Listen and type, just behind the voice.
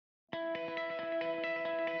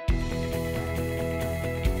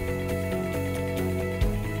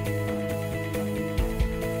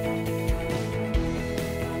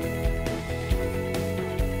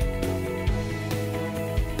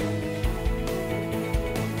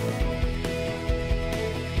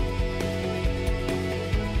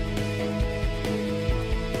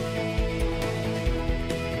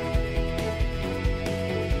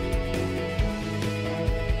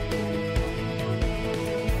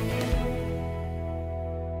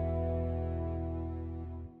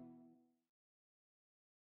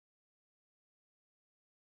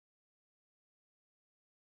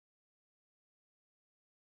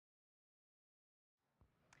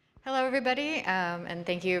Hello, everybody, and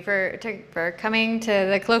thank you for coming to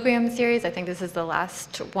the Colloquium series. I think this is the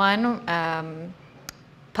last one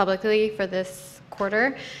publicly for this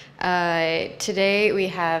quarter. Today we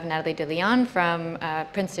have Nathalie de Leon from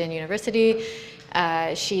Princeton University.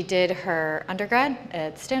 She did her undergrad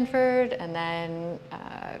at Stanford and then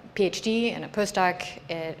PhD and a postdoc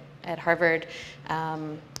at Harvard.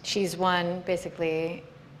 She's won basically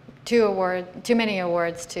too many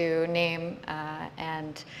awards to name,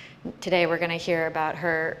 and today we're going to hear about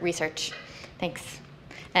her research. Thanks.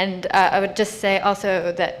 And I would just say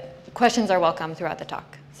also that questions are welcome throughout the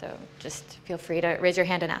talk, so just feel free to raise your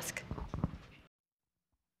hand and ask.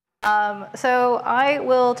 So I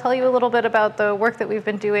will tell you a little bit about the work that we've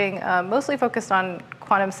been doing, mostly focused on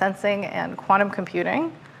quantum sensing and quantum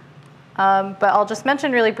computing. But I'll just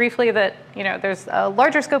mention really briefly that there's a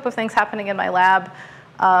larger scope of things happening in my lab.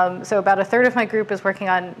 So about a third of my group is working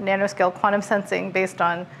on nanoscale quantum sensing based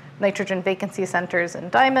on nitrogen vacancy centers in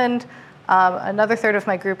diamond. Another third of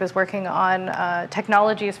my group is working on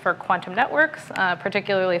technologies for quantum networks,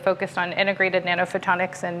 particularly focused on integrated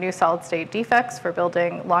nanophotonics and new solid-state defects for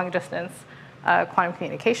building long-distance quantum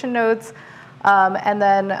communication nodes. And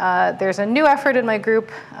then there's a new effort in my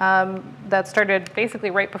group that started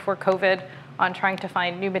basically right before COVID on trying to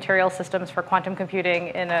find new material systems for quantum computing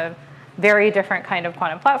in a very different kind of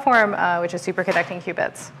quantum platform, which is superconducting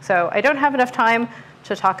qubits. So I don't have enough time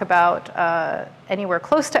to talk about anywhere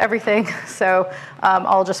close to everything, so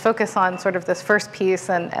I'll just focus on sort of this first piece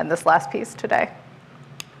and this last piece today.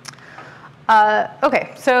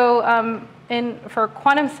 Okay, so for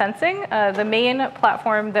quantum sensing, the main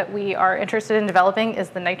platform that we are interested in developing is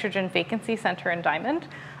the nitrogen vacancy center in diamond.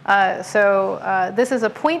 This is a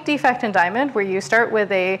point defect in diamond where you start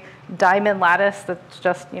with a diamond lattice that's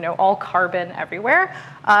just all carbon everywhere.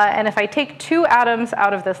 And if I take two atoms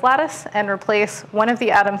out of this lattice and replace one of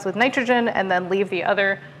the atoms with nitrogen and then leave the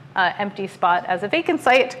other empty spot as a vacant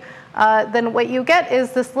site, then what you get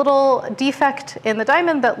is this little defect in the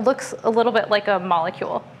diamond that looks a little bit like a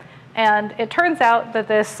molecule. And it turns out that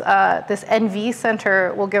this NV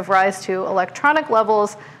center will give rise to electronic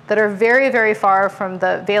levels that are very, very far from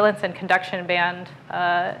the valence and conduction band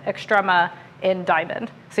extrema in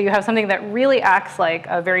diamond. So you have something that really acts like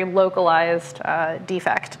a very localized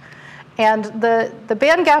defect. And the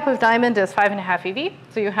band gap of diamond is 5.5 eV.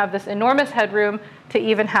 So you have this enormous headroom to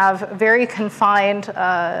even have very confined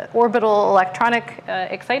orbital electronic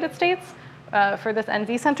excited states for this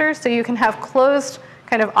NV center. So you can have closed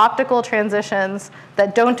kind of optical transitions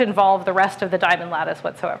that don't involve the rest of the diamond lattice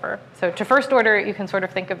whatsoever. So to first order, you can sort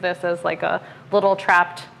of think of this as like a little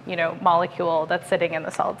trapped molecule that's sitting in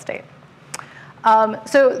the solid state.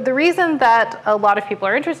 So the reason that a lot of people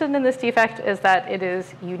are interested in this defect is that it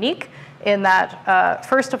is unique in that,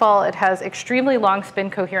 first of all, it has extremely long spin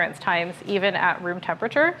coherence times, even at room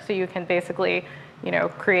temperature. So you can basically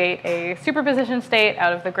create a superposition state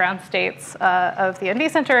out of the ground states of the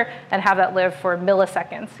NV center and have that live for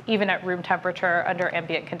milliseconds, even at room temperature under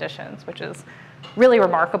ambient conditions, which is really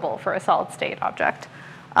remarkable for a solid state object.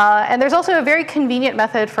 And there's also a very convenient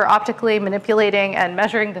method for optically manipulating and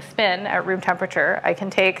measuring the spin at room temperature. I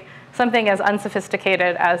can take something as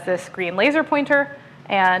unsophisticated as this green laser pointer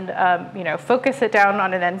and focus it down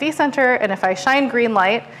on an NV center, and if I shine green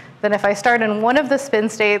light, then if I start in one of the spin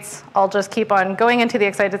states, I'll just keep on going into the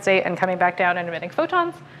excited state and coming back down and emitting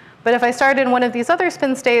photons. But if I start in one of these other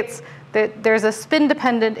spin states, there's a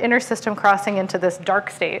spin-dependent intersystem crossing into this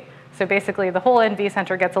dark state. So basically, the whole NV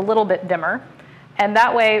center gets a little bit dimmer. And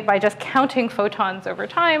that way, by just counting photons over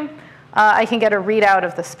time, I can get a readout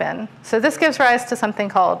of the spin. So this gives rise to something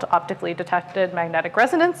called optically detected magnetic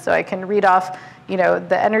resonance. So I can read off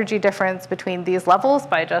the energy difference between these levels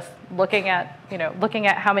by just looking at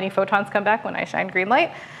how many photons come back when I shine green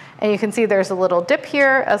light. And you can see there's a little dip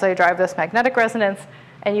here as I drive this magnetic resonance.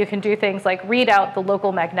 And you can do things like read out the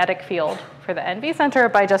local magnetic field for the NV center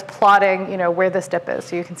by just plotting where this dip is.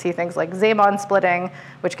 So you can see things like Zeeman splitting,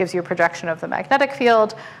 which gives you a projection of the magnetic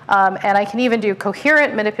field. And I can even do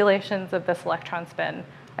coherent manipulations of this electron spin,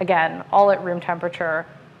 again, all at room temperature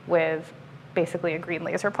with basically a green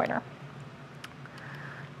laser pointer.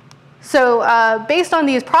 So based on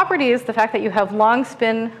these properties, the fact that you have long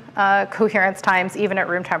spin coherence times even at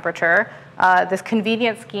room temperature, this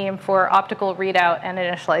convenient scheme for optical readout and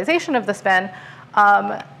initialization of the spin,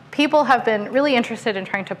 people have been really interested in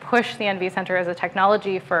trying to push the NV center as a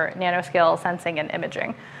technology for nanoscale sensing and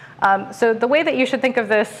imaging. So the way that you should think of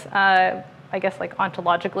this, I guess like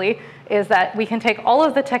ontologically, is that we can take all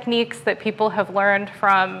of the techniques that people have learned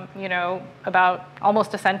from, about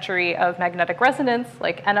almost a century of magnetic resonance,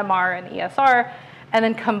 like NMR and ESR, and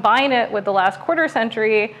then combine it with the last quarter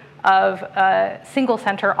century of single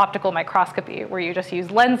center optical microscopy, where you just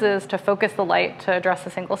use lenses to focus the light to address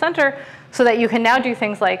the single center, so that you can now do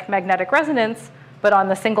things like magnetic resonance, but on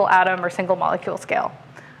the single atom or single molecule scale.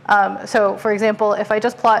 So for example, if I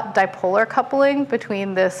just plot dipolar coupling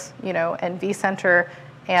between this NV center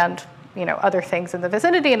and other things in the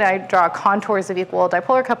vicinity, and I draw contours of equal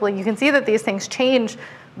dipolar coupling, you can see that these things change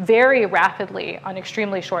very rapidly on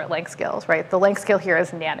extremely short length scales, right? The length scale here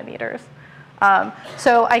is nanometers.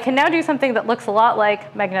 So I can now do something that looks a lot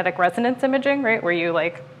like magnetic resonance imaging, right? Where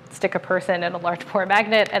you stick a person in a large bore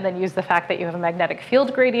magnet and then use the fact that you have a magnetic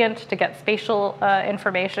field gradient to get spatial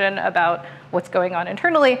information about what's going on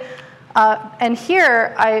internally. And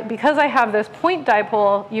here, because I have this point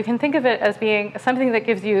dipole, you can think of it as being something that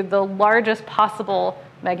gives you the largest possible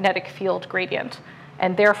magnetic field gradient,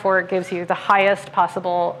 and therefore it gives you the highest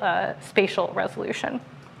possible spatial resolution.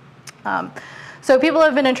 So people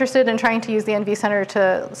have been interested in trying to use the NV center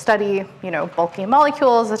to study, bulky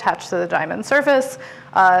molecules attached to the diamond surface,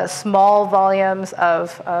 small volumes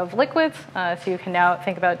of liquids. So you can now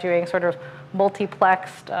think about doing sort of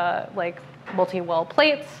multiplexed, multi-well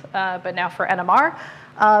plates, but now for NMR.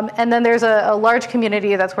 And then there's a large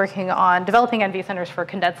community that's working on developing NV centers for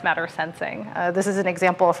condensed matter sensing. This is an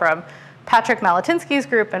example from Patrick Malatinsky's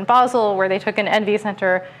group in Basel, where they took an NV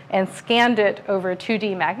center and scanned it over a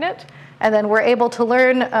 2D magnet. And then we're able to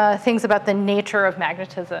learn things about the nature of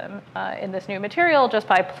magnetism in this new material just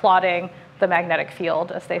by plotting the magnetic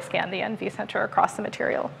field as they scan the NV center across the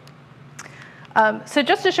material. So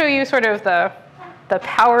just to show you sort of the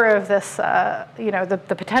power of this,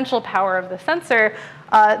 the potential power of the sensor,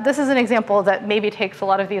 this is an example that maybe takes a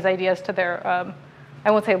lot of these ideas to their, I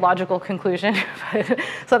won't say logical conclusion, but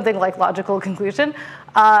something like logical conclusion,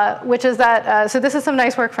 which is that, so this is some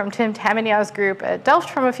nice work from Tim Tamaniaw's group at Delft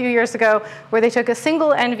from a few years ago, where they took a single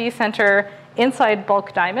NV center inside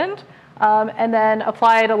bulk diamond and then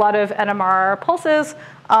applied a lot of NMR pulses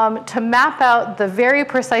to map out the very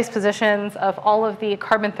precise positions of all of the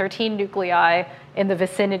carbon-13 nuclei in the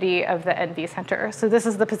vicinity of the NV center. So this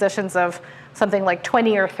is the positions of something like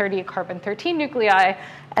 20 or 30 carbon-13 nuclei,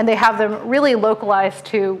 and they have them really localized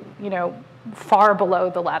to, far below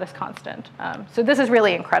the lattice constant. So this is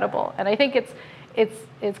really incredible, and I think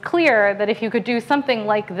it's clear that if you could do something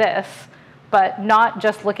like this, but not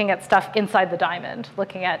just looking at stuff inside the diamond,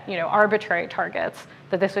 looking at arbitrary targets,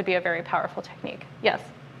 that this would be a very powerful technique. Yes.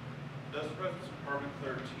 Does the presence of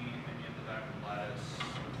carbon-13 in the diamond lattice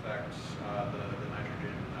affect the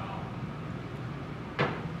nitrogen?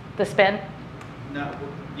 The spin? No,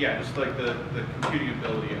 yeah, just like the computing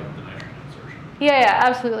ability of the nitrogen insertion. Yeah,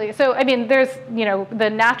 absolutely. So I mean, there's the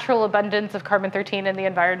natural abundance of carbon-13 in the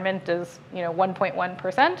environment is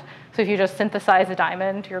 1.1%. So if you just synthesize a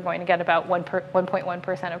diamond, you're going to get about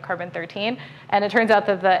 1.1% of carbon-13. And it turns out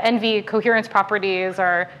that the NV coherence properties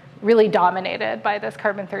are really dominated by this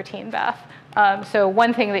carbon-13 bath. So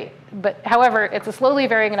one thing but however, it's a slowly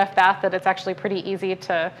varying enough bath that it's actually pretty easy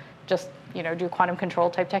to just do quantum control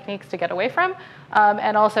type techniques to get away from.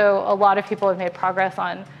 And also a lot of people have made progress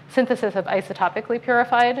on synthesis of isotopically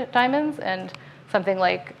purified diamonds, and something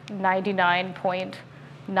like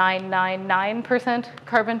 99.999%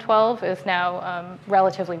 carbon-12 is now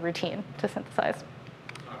relatively routine to synthesize.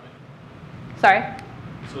 Sorry?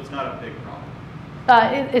 So it's not a big problem?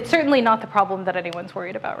 It's certainly not the problem that anyone's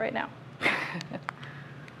worried about right now.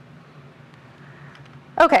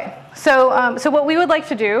 OK, so what we would like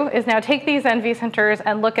to do is now take these NV centers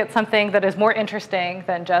and look at something that is more interesting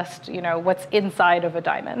than just what's inside of a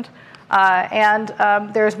diamond.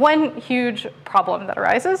 There's one huge problem that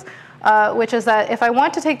arises, which is that if I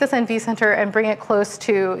want to take this NV center and bring it close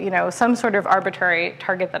to some sort of arbitrary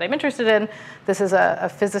target that I'm interested in, this is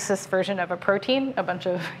a physicist's version of a protein, a bunch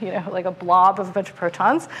of, like a blob of a bunch of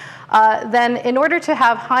protons, then in order to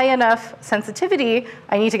have high enough sensitivity,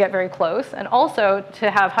 I need to get very close. And also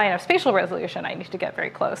to have high enough spatial resolution, I need to get very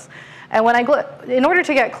close. And in order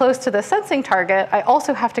to get close to the sensing target, I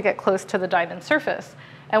also have to get close to the diamond surface.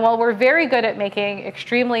 And while we're very good at making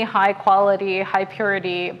extremely high quality, high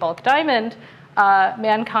purity bulk diamond,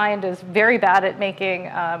 mankind is very bad at making,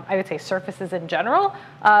 I would say, surfaces in general,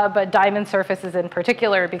 but diamond surfaces in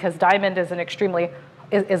particular, because diamond is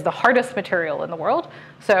is the hardest material in the world.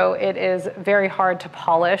 So it is very hard to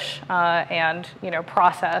polish and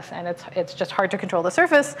process, and it's just hard to control the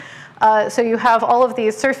surface. So you have all of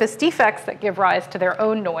these surface defects that give rise to their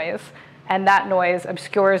own noise, and that noise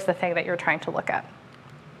obscures the thing that you're trying to look at.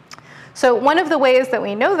 So one of the ways that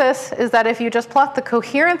we know this is that if you just plot the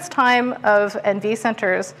coherence time of NV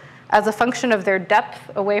centers as a function of their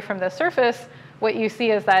depth away from the surface, what you see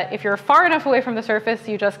is that if you're far enough away from the surface,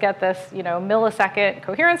 you just get this millisecond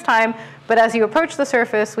coherence time. But as you approach the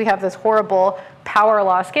surface, we have this horrible power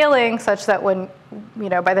law scaling such that when,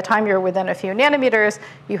 by the time you're within a few nanometers,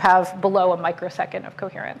 you have below a microsecond of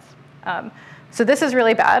coherence. So this is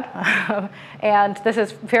really bad, and this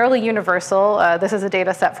is fairly universal. This is a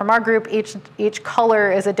data set from our group. Each color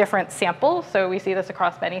is a different sample, so we see this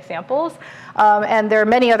across many samples. And there are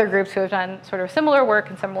many other groups who have done sort of similar work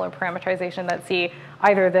and similar parameterization that see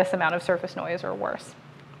either this amount of surface noise or worse.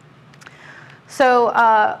 So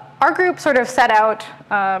our group sort of set out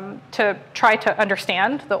to try to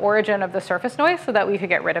understand the origin of the surface noise so that we could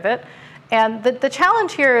get rid of it. And the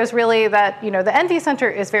challenge here is really that the NV center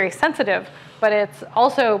is very sensitive, but it's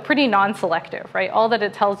also pretty non-selective, right? All that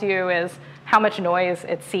it tells you is how much noise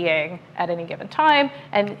it's seeing at any given time,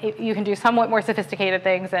 and you can do somewhat more sophisticated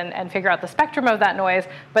things and figure out the spectrum of that noise,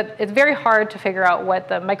 but it's very hard to figure out what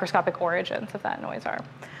the microscopic origins of that noise are.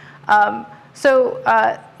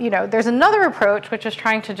 There's another approach, which is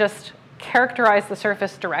trying to just characterize the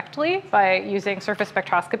surface directly by using surface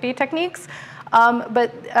spectroscopy techniques.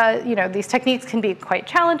 These techniques can be quite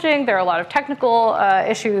challenging. There are a lot of technical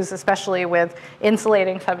issues, especially with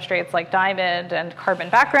insulating substrates like diamond and carbon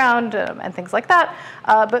background and things like that.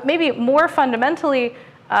 But maybe more fundamentally,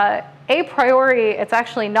 a priori, it's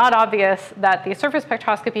actually not obvious that the surface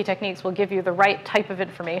spectroscopy techniques will give you the right type of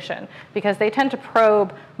information because they tend to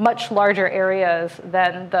probe much larger areas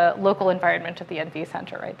than the local environment of the NV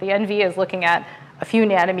center, right? The NV is looking at a few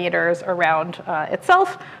nanometers around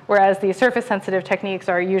itself, whereas the surface-sensitive techniques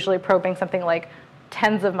are usually probing something like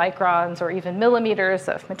tens of microns or even millimeters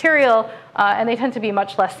of material, and they tend to be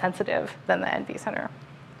much less sensitive than the NV center.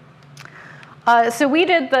 So we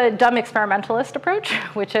did the dumb experimentalist approach,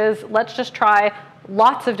 which is let's just try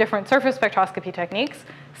lots of different surface spectroscopy techniques,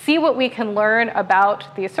 see what we can learn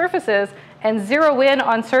about these surfaces, and zero in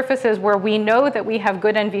on surfaces where we know that we have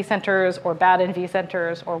good NV centers or bad NV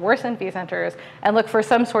centers or worse NV centers, and look for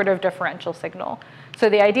some sort of differential signal. So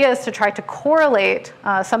the idea is to try to correlate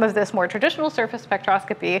some of this more traditional surface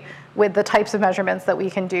spectroscopy with the types of measurements that we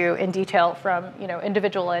can do in detail from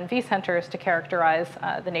individual NV centers to characterize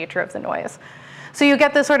the nature of the noise. So you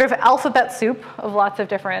get this sort of alphabet soup of lots of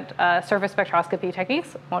different surface spectroscopy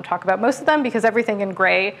techniques. I won't talk about most of them because everything in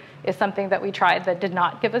gray is something that we tried that did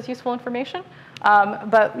not give us useful information.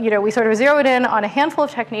 But we sort of zeroed in on a handful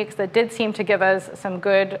of techniques that did seem to give us some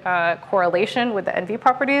good correlation with the NV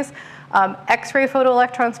properties. X-ray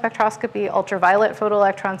photoelectron spectroscopy, ultraviolet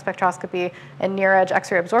photoelectron spectroscopy, and near-edge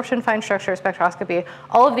X-ray absorption fine structure spectroscopy.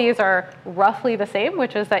 All of these are roughly the same,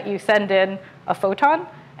 which is that you send in a photon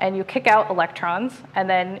and you kick out electrons, and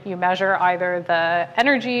then you measure either the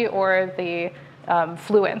energy or the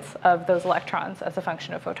fluence of those electrons as a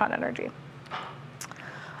function of photon energy.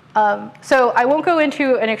 So I won't go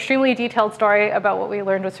into an extremely detailed story about what we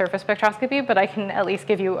learned with surface spectroscopy, but I can at least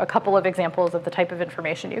give you a couple of examples of the type of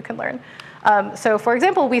information you can learn. So for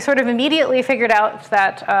example, we sort of immediately figured out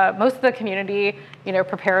that most of the community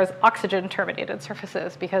prepares oxygen-terminated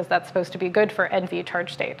surfaces because that's supposed to be good for NV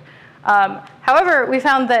charge state. However, we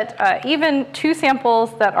found that even two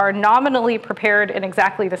samples that are nominally prepared in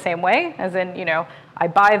exactly the same way, as in, I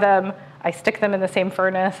buy them, I stick them in the same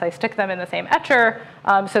furnace, I stick them in the same etcher,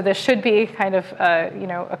 so this should be kind of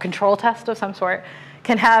a control test of some sort,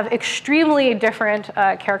 can have extremely different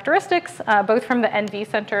characteristics, both from the NV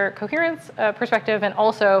center coherence perspective and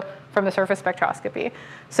also from the surface spectroscopy.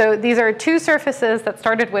 So these are two surfaces that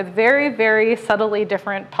started with very, very subtly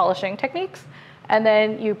different polishing techniques. And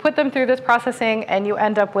then you put them through this processing, and you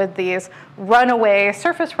end up with these runaway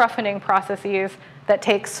surface roughening processes that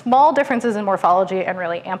take small differences in morphology and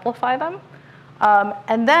really amplify them.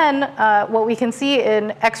 And then what we can see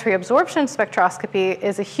in X-ray absorption spectroscopy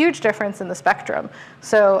is a huge difference in the spectrum.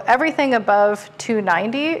 So everything above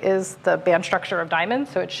 290 is the band structure of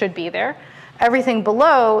diamonds, so it should be there. Everything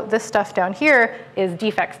below this stuff down here is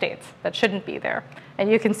defect states that shouldn't be there. And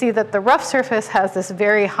you can see that the rough surface has this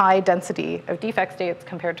very high density of defect states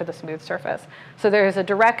compared to the smooth surface. So there's a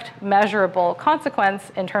direct measurable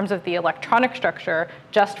consequence in terms of the electronic structure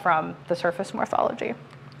just from the surface morphology.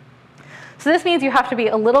 So this means you have to be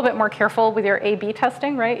a little bit more careful with your A/B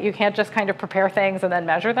testing, right? You can't just kind of prepare things and then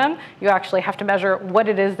measure them. You actually have to measure what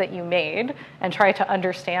it is that you made and try to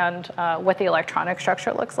understand what the electronic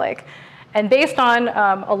structure looks like. And based on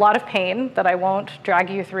a lot of pain that I won't drag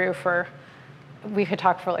you through for, we could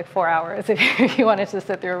talk for like 4 hours if you wanted to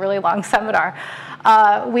sit through a really long seminar.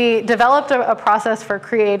 We developed a process for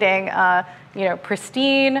creating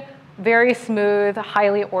pristine, very smooth,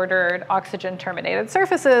 highly ordered, oxygen-terminated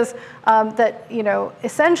surfaces that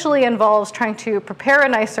essentially involves trying to prepare a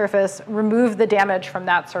nice surface, remove the damage from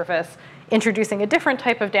that surface, introducing a different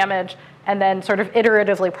type of damage, and then sort of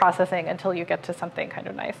iteratively processing until you get to something kind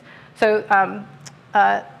of nice. So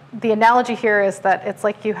the analogy here is that it's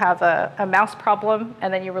like you have a mouse problem,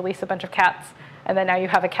 and then you release a bunch of cats, and then now you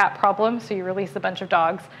have a cat problem, so you release a bunch of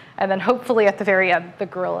dogs, and then hopefully at the very end, the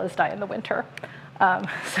gorillas die in the winter.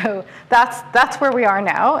 So that's where we are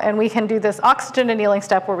now, and we can do this oxygen annealing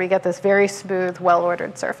step where we get this very smooth,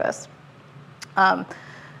 well-ordered surface.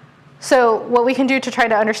 So what we can do to try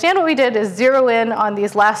to understand what we did is zero in on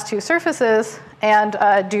these last two surfaces and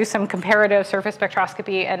do some comparative surface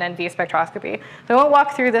spectroscopy and NV spectroscopy. So I won't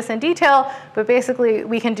walk through this in detail, but basically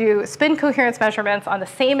we can do spin coherence measurements on the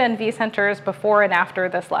same NV centers before and after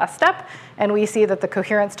this last step, and we see that the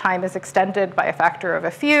coherence time is extended by a factor of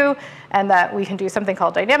a few, and that we can do something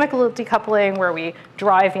called dynamic loop decoupling, where we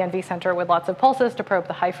drive the NV center with lots of pulses to probe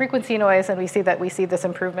the high frequency noise, and we see this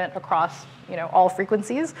improvement across all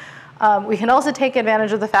frequencies. We can also take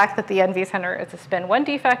advantage of the fact that the NV center is a spin 1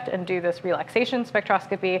 defect and do this relaxation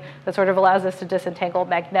spectroscopy that sort of allows us to disentangle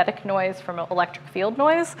magnetic noise from electric field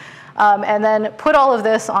noise. And then put all of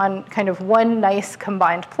this on kind of one nice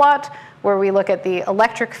combined plot where we look at the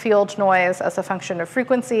electric field noise as a function of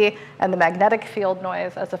frequency and the magnetic field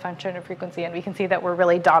noise as a function of frequency. And we can see that we're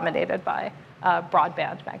really dominated by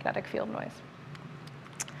broadband magnetic field noise.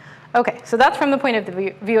 Okay, so that's from the point of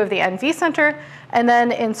view of the NV center. And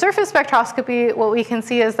then in surface spectroscopy, what we can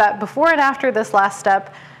see is that before and after this last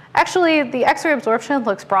step, actually the X-ray absorption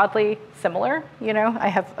looks broadly similar. I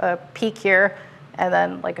have a peak here and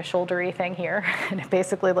then like a shouldery thing here, and it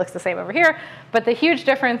basically looks the same over here. But the huge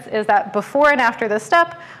difference is that before and after this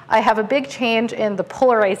step, I have a big change in the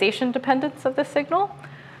polarization dependence of this signal.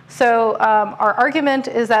 So our argument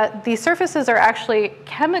is that these surfaces are actually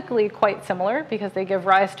chemically quite similar because they give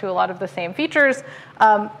rise to a lot of the same features,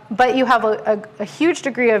 but you have a huge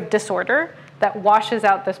degree of disorder that washes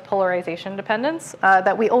out this polarization dependence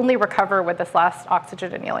that we only recover with this last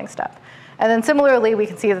oxygen annealing step. And then similarly, we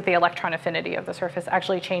can see that the electron affinity of the surface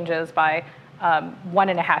actually changes by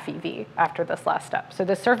 1.5 eV after this last step. So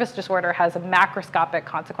this surface disorder has a macroscopic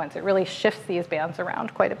consequence. It really shifts these bands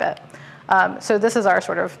around quite a bit. So this is our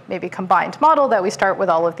sort of maybe combined model that we start with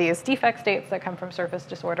all of these defect states that come from surface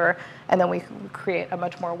disorder, and then we create a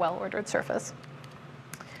much more well-ordered surface.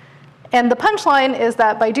 And the punchline is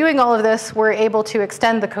that by doing all of this, we're able to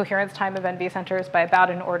extend the coherence time of NV centers by about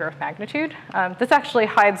an order of magnitude. This actually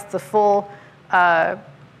hides the full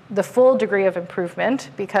degree of improvement,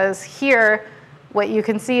 because here, what you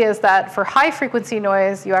can see is that for high frequency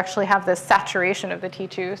noise, you actually have this saturation of the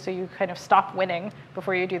T2, so you kind of stop winning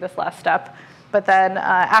before you do this last step. But then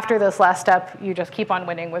after this last step, you just keep on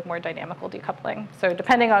winning with more dynamical decoupling. So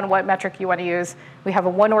depending on what metric you want to use, we have a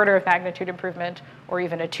 1 order of magnitude improvement or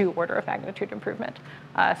even a 2 order of magnitude improvement.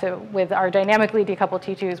 So with our dynamically decoupled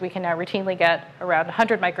T2s, we can now routinely get around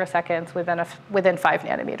 100 microseconds within 5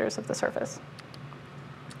 nanometers of the surface.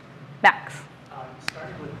 Max.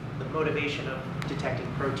 Started with the motivation of detecting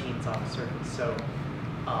proteins on the surface. So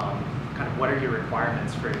kind of what are your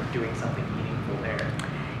requirements for doing something meaningful there?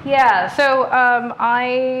 Yeah, so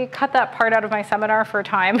I cut that part out of my seminar for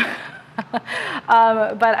time.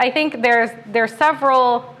 But I think there's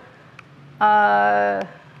several, let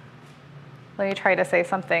me try to say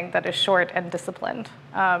something that is short and disciplined.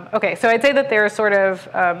 Okay, so I'd say that there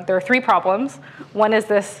are 3 problems. One is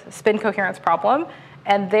this spin coherence problem.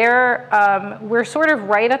 And there, we're sort of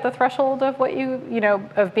right at the threshold of what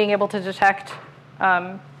of being able to detect.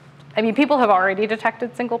 I mean, people have already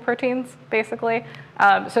detected single proteins, basically.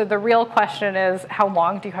 So the real question is, how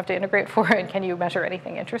long do you have to integrate for, and can you measure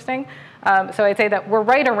anything interesting? So I'd say that we're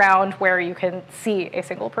right around where you can see a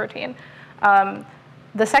single protein.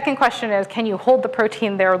 The second question is, can you hold the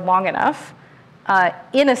protein there long enough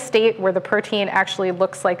in a state where the protein actually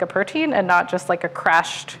looks like a protein and not just like a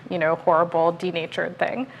crashed, horrible, denatured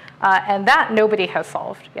thing? And that nobody has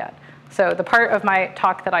solved yet. So the part of my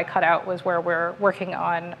talk that I cut out was where we're working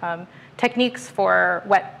on techniques for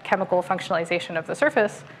wet chemical functionalization of the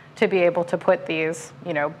surface to be able to put these,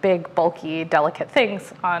 big, bulky, delicate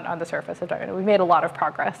things on the surface of diamond. We've made a lot of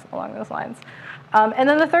progress along those lines. And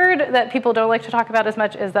then the third that people don't like to talk about as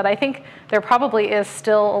much is that I think there probably is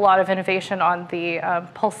still a lot of innovation on the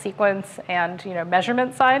pulse sequence and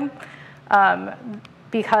measurement side.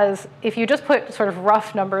 Because if you just put sort of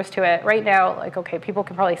rough numbers to it, right now, like, okay, people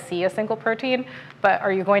can probably see a single protein, but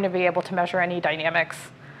are you going to be able to measure any dynamics,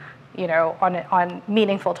 on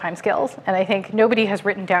meaningful timescales? And I think nobody has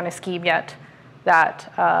written down a scheme yet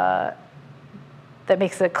that that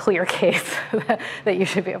makes a clear case that you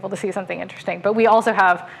should be able to see something interesting. But we also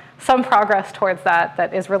have some progress towards that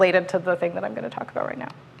that is related to the thing that I'm going to talk about right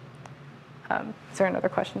now. Is there another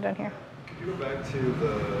question down here? Could you go back to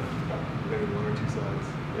the maybe one or two slides?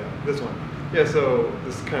 Yeah, this one. Yeah, so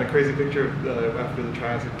this kind of crazy picture of after the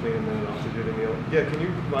triacid clean and then oxygen anneal. Yeah, can you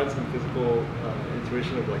provide some physical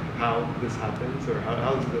intuition of like how this happens, or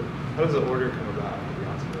how does the order come about for the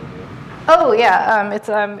oxygen anneal? Oh yeah,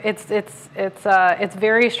 it's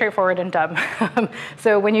very straightforward and dumb.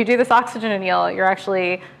 So when you do this oxygen anneal, you're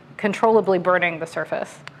actually controllably burning the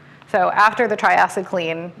surface. So after the triacid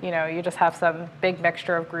clean, you just have some big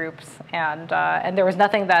mixture of groups, and there was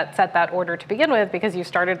nothing that set that order to begin with because you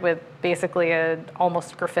started with basically an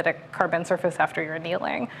almost graphitic carbon surface after your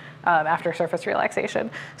annealing, after surface relaxation.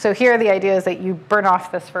 So here the idea is that you burn off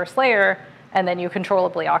this first layer, and then you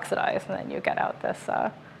controllably oxidize, and then you get out this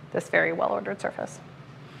this very well-ordered surface.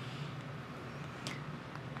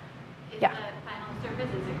 Is Yeah. the final surface,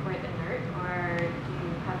 is it quite inert, or do you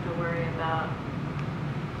have to worry about,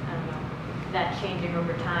 I don't know, that changing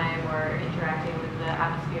over time or interacting with the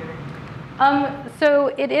atmosphere? So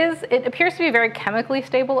it appears to be very chemically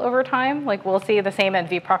stable over time. Like we'll see the same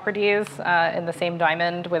NV properties in the same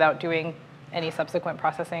diamond without doing any subsequent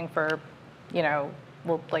processing for,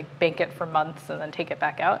 we'll like bank it for months and then take it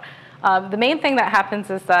back out. The main thing that happens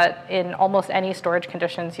is that in almost any storage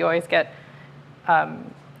conditions, you always get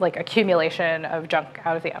like accumulation of junk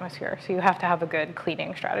out of the atmosphere. So you have to have a good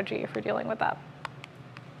cleaning strategy for dealing with that.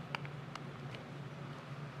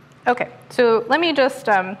 Okay, so let me just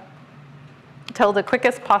tell the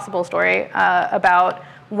quickest possible story about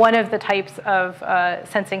one of the types of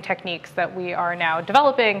sensing techniques that we are now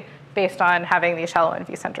developing based on having these shallow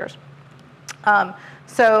NV centers.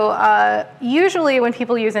 Usually when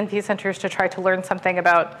people use NV centers to try to learn something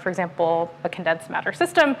about, for example, a condensed matter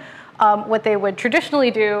system, what they would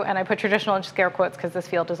traditionally do, and I put traditional in scare quotes because this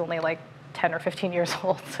field is only like 10 or 15 years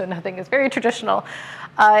old, so nothing is very traditional,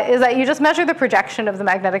 is that you just measure the projection of the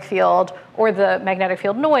magnetic field or the magnetic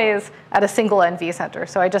field noise at a single NV center.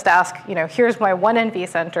 So I just ask, here's my one NV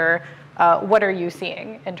center, what are you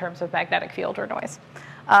seeing in terms of magnetic field or noise?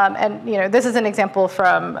 This is an example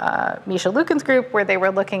from Misha Lukin's group where they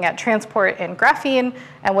were looking at transport in graphene,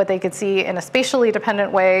 and what they could see in a spatially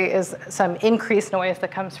dependent way is some increased noise that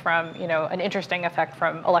comes from an interesting effect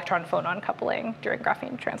from electron-phonon coupling during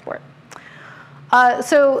graphene transport.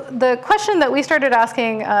 So the question that we started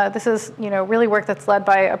asking, this is really work that's led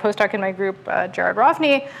by a postdoc in my group, Jared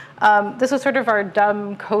Rovney. This was sort of our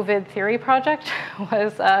dumb COVID theory project.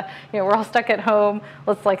 Was we're all stuck at home.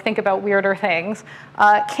 Let's think about weirder things.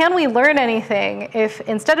 Can we learn anything if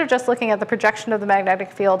instead of just looking at the projection of the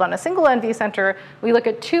magnetic field on a single NV center, we look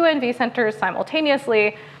at two NV centers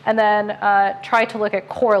simultaneously, and then try to look at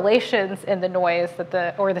correlations in the noise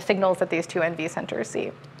or the signals that these two NV centers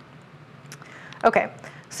see. Okay,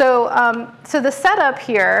 so the setup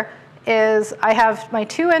here is I have my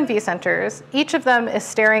two NV centers. Each of them is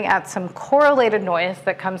staring at some correlated noise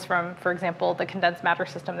that comes from, for example, the condensed matter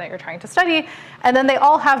system that you're trying to study. And then they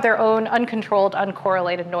all have their own uncontrolled,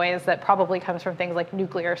 uncorrelated noise that probably comes from things like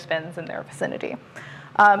nuclear spins in their vicinity.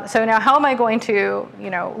 So now how am I going to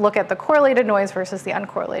look at the correlated noise versus the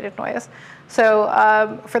uncorrelated noise? So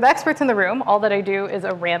for the experts in the room, all that I do is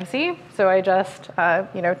a Ramsey. So I just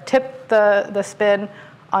tip the spin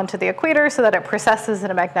onto the equator so that it precesses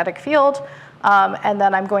in a magnetic field. And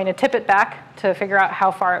then I'm going to tip it back to figure out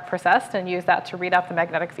how far it precessed and use that to read out the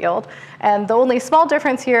magnetic field. And the only small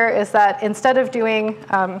difference here is that instead of doing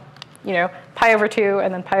pi over 2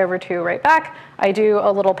 and then pi over 2 right back, I do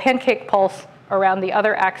a little pancake pulse around the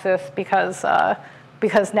other axis because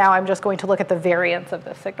now I'm just going to look at the variance of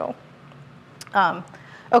this signal.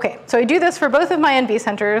 Okay, so I do this for both of my NV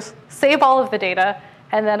centers, save all of the data,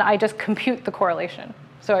 and then I just compute the correlation.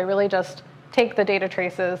 So I really just take the data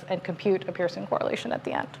traces and compute a Pearson correlation at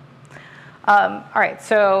the end. All right,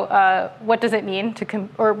 so what does it mean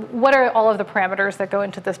or what are all of the parameters that go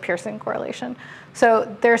into this Pearson correlation?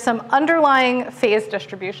 So there's some underlying phase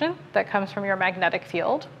distribution that comes from your magnetic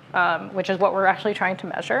field, which is what we're actually trying to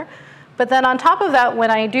measure. But then on top of that,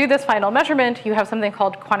 when I do this final measurement, you have something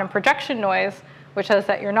called quantum projection noise, which says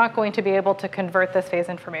that you're not going to be able to convert this phase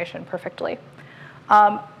information perfectly.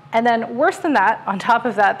 And then worse than that, on top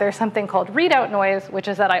of that, there's something called readout noise, which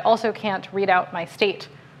is that I also can't read out my state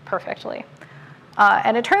perfectly.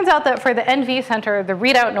 And it turns out that for the NV center, the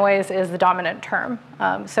readout noise is the dominant term.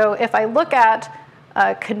 So if I look at,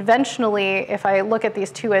 conventionally, if I look at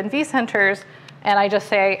these two NV centers, and I just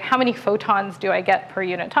say, how many photons do I get per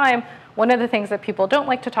unit time? One of the things that people don't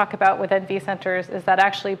like to talk about with NV centers is that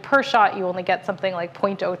actually per shot, you only get something like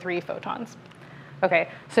 0.03 photons. Okay,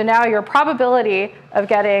 so now your probability of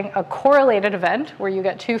getting a correlated event where you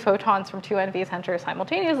get 2 photons from 2 NV centers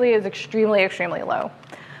simultaneously is extremely, extremely low.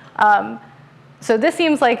 So this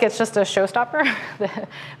seems like it's just a showstopper,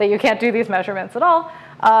 that you can't do these measurements at all.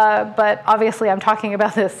 But obviously, I'm talking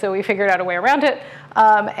about this, so we figured out a way around it.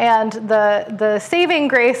 And the saving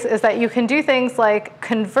grace is that you can do things like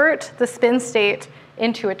convert the spin state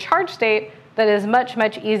into a charge state that is much,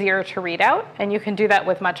 much easier to read out, and you can do that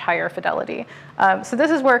with much higher fidelity. So this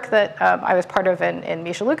is work that I was part of in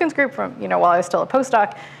Misha Lukin's group from, while I was still a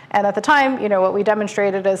postdoc. And at the time, what we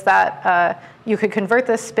demonstrated is that you could convert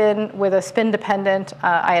this spin with a spin-dependent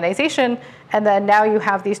ionization, and then now you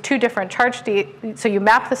have these 2 different charge states. So you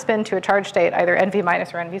map the spin to a charge state, either NV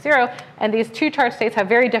minus or NV zero, and these 2 charge states have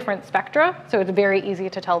very different spectra, so it's very easy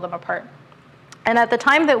to tell them apart. And at the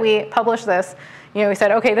time that we published this, we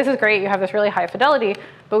said, OK, this is great. You have this really high fidelity.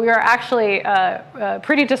 But we were actually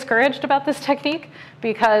pretty discouraged about this technique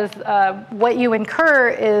because what you incur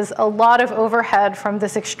is a lot of overhead from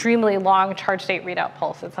this extremely long charge state readout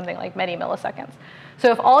pulse. It's something like many milliseconds.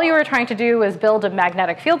 So if all you were trying to do is build a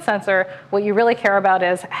magnetic field sensor, what you really care about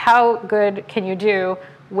is how good can you do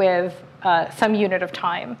with some unit of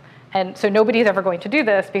time. And so nobody's ever going to do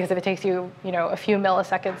this because if it takes you, a few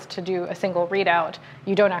milliseconds to do a single readout,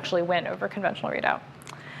 you don't actually win over conventional readout.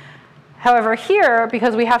 However, here,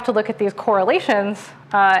 because we have to look at these correlations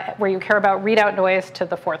where you care about readout noise to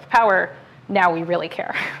the 4th power, now we really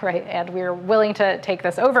care, right? And we're willing to take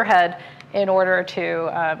this overhead in order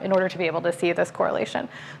to be able to see this correlation.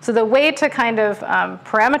 So the way to kind of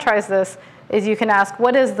parameterize this is you can ask,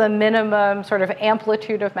 what is the minimum sort of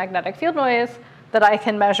amplitude of magnetic field noise that I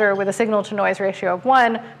can measure with a signal-to-noise ratio of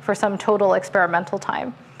 1 for some total experimental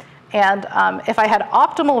time? And if I had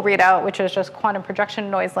optimal readout, which is just quantum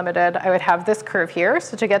projection noise limited, I would have this curve here.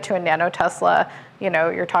 So to get to a nanotesla,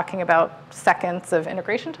 you're talking about seconds of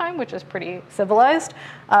integration time, which is pretty civilized.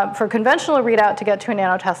 For conventional readout, to get to a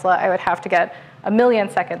nanotesla, I would have to get 1,000,000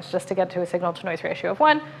 seconds just to get to a signal-to-noise ratio of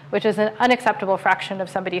 1, which is an unacceptable fraction of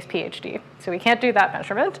somebody's PhD. So we can't do that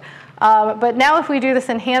measurement. But now if we do this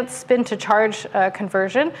enhanced spin-to-charge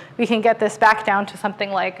conversion, we can get this back down to something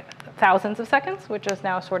like thousands of seconds, which is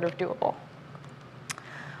now sort of doable.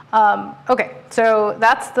 OK, so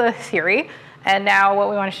that's the theory. And now what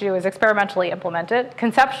we want to do is experimentally implement it.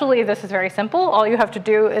 Conceptually, this is very simple. All you have to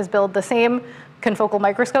do is build the same confocal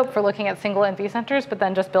microscope for looking at single NV centers, but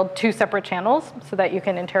then just build 2 separate channels so that you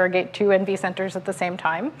can interrogate 2 NV centers at the same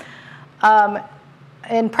time.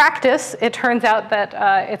 In practice, it turns out that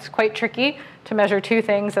it's quite tricky to measure 2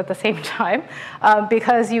 things at the same time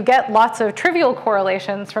because you get lots of trivial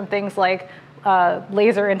correlations from things like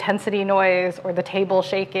laser intensity noise or the table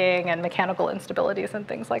shaking and mechanical instabilities and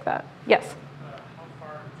things like that. Yes? How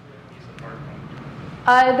far is the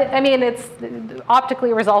apart? I mean, it's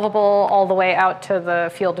optically resolvable all the way out to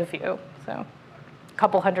the field of view. So a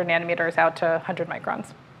couple 100 nanometers out to 100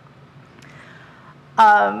 microns.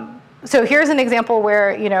 So here's an example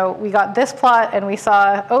where we got this plot and we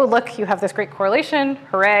saw, oh, look, you have this great correlation,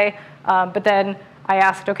 hooray. But then I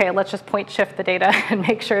asked, OK, let's just point shift the data and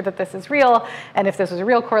make sure that this is real. And if this was a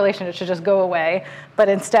real correlation, it should just go away. But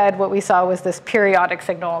instead, what we saw was this periodic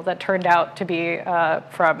signal that turned out to be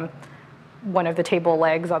from one of the table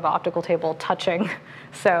legs on the optical table touching.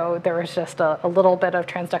 So there was just a little bit of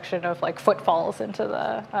transduction of like footfalls into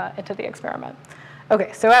the experiment.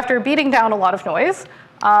 OK, so after beating down a lot of noise,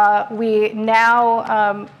 we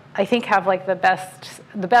now, I think, have like the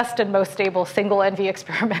best and most stable single NV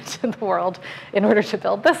experiment in the world in order to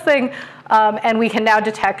build this thing. And we can now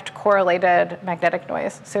detect correlated magnetic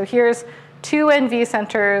noise. So here's 2 NV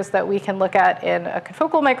centers that we can look at in a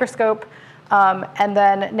confocal microscope. And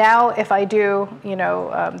then now if I do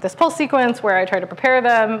this pulse sequence where I try to prepare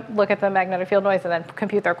them, look at the magnetic field noise, and then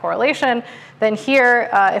compute their correlation, then here,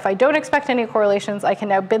 if I don't expect any correlations, I can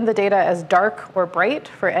now bin the data as dark or bright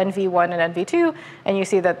for NV1 and NV2. And you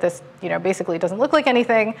see that this basically doesn't look like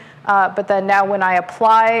anything. But then now when I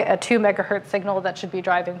apply a 2 megahertz signal that should be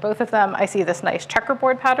driving both of them, I see this nice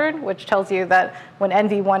checkerboard pattern, which tells you that when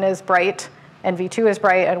NV1 is bright, NV2 is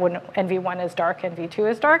bright, and when NV1 is dark,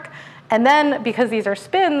 NV2 is dark. And then, because these are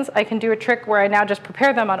spins, I can do a trick where I now just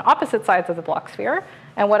prepare them on opposite sides of the Bloch sphere.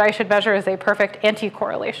 And what I should measure is a perfect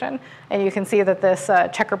anti-correlation. And you can see that this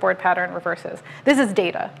checkerboard pattern reverses. This is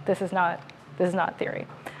data. This is not theory.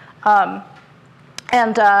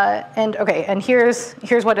 And here's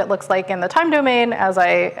what it looks like in the time domain. As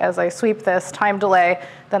I sweep this time delay,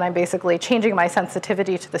 then I'm basically changing my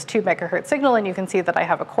sensitivity to this 2 megahertz signal, and you can see that I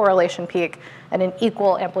have a correlation peak and an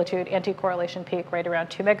equal amplitude anti-correlation peak right around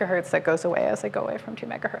 2 megahertz that goes away as I go away from 2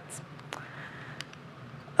 megahertz.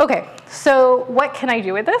 Okay, so what can I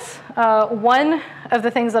do with this? One of the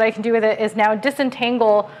things that I can do with it is now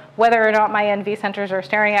disentangle whether or not my NV centers are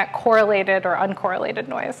staring at correlated or uncorrelated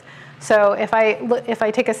noise. So if I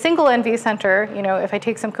take a single NV center, if I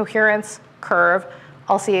take some coherence curve,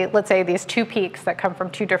 I'll see, let's say, these two peaks that come from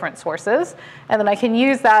two different sources, and then I can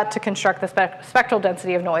use that to construct the spectral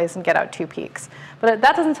density of noise and get out two peaks. But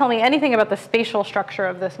that doesn't tell me anything about the spatial structure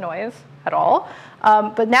of this noise at all.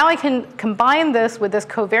 But now I can combine this with this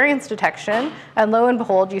covariance detection, and lo and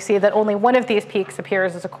behold, you see that only one of these peaks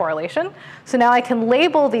appears as a correlation. So now I can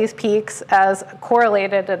label these peaks as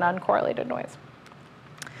correlated and uncorrelated noise.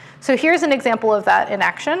 So here's an example of that in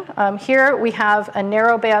action. Here we have a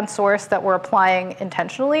narrowband source that we're applying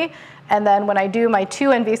intentionally. And then when I do my two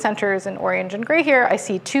NV centers in orange and gray here, I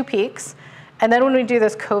see two peaks. And then when we do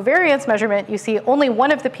this covariance measurement, you see only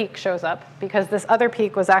one of the peaks shows up because this other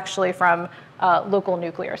peak was actually from local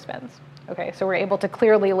nuclear spins. Okay, so we're able to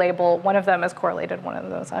clearly label one of them as correlated, one of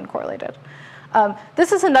them as uncorrelated.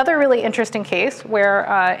 This is another really interesting case where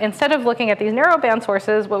instead of looking at these narrowband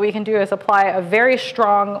sources, what we can do is apply a very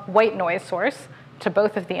strong white noise source to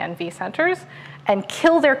both of the NV centers and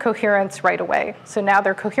kill their coherence right away. So now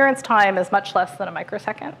their coherence time is much less than a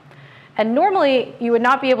microsecond. And normally, you would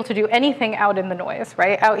not be able to do anything out in the noise,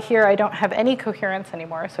 right? Out here, I don't have any coherence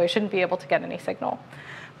anymore, so I shouldn't be able to get any signal.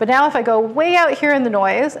 But now if I go way out here in the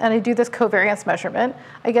noise and I do this covariance measurement,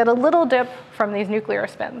 I get a little dip from these nuclear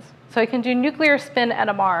spins. So I can do nuclear spin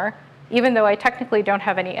NMR, even though I technically don't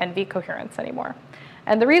have any NV coherence anymore.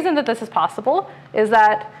 And the reason that this is possible is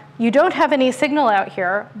that you don't have any signal out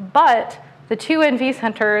here, but the two NV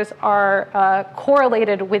centers are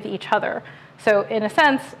correlated with each other. So in a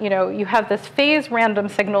sense, you have this phase random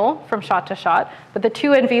signal from shot to shot, but the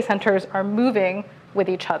two NV centers are moving with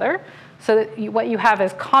each other. So that what you have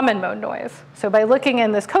is common mode noise. So by looking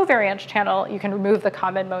in this covariance channel, you can remove the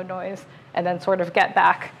common mode noise and then sort of get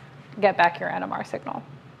back your NMR signal.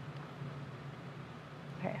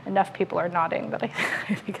 Okay, enough people are nodding that I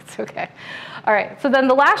think it's OK. All right, so then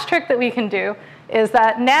the last trick that we can do is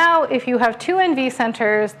that now if you have two NV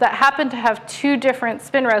centers that happen to have two different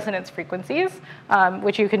spin resonance frequencies,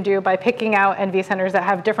 which you can do by picking out NV centers that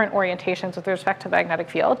have different orientations with respect to the magnetic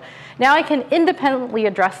field, now I can independently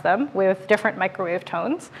address them with different microwave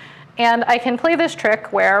tones. And I can play this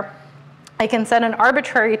trick where I can set an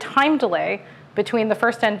arbitrary time delay between the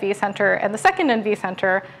first NV center and the second NV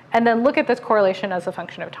center, and then look at this correlation as a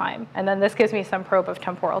function of time. And then this gives me some probe of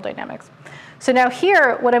temporal dynamics. So now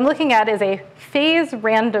here, what I'm looking at is a phase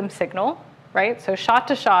random signal, right? So shot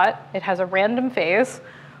to shot, it has a random phase.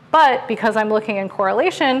 But because I'm looking in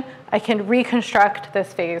correlation, I can reconstruct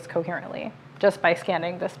this phase coherently just by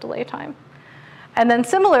scanning this delay time. And then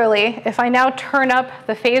similarly, if I now turn up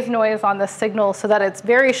the phase noise on this signal so that it's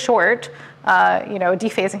very short,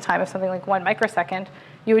 dephasing time of something like 1 microsecond,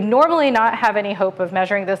 you would normally not have any hope of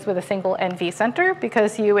measuring this with a single NV center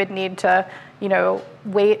because you would need to,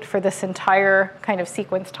 wait for this entire kind of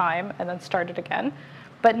sequence time and then start it again.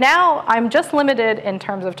 But now I'm just limited in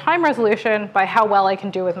terms of time resolution by how well I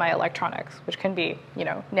can do with my electronics, which can be,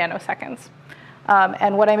 nanoseconds.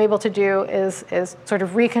 And what I'm able to do is sort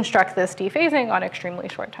of reconstruct this dephasing on extremely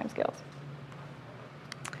short timescales.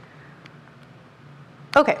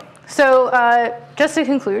 OK, so just to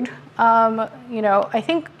conclude, I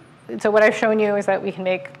think so what I've shown you is that we can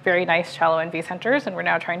make very nice shallow NV centers, and we're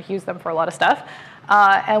now trying to use them for a lot of stuff.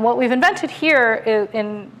 And what we've invented here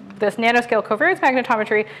in this nanoscale covariance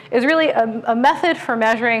magnetometry is really a method for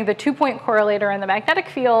measuring the two-point correlator in the magnetic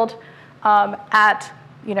field at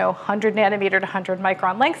 100 nanometer to 100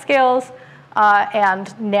 micron length scales and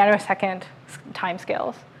nanosecond time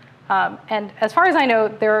scales. And as far as I know,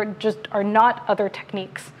 there just are not other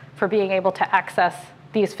techniques for being able to access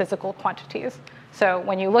these physical quantities. So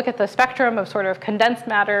when you look at the spectrum of sort of condensed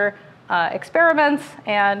matter experiments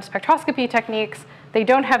and spectroscopy techniques, they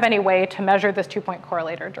don't have any way to measure this two-point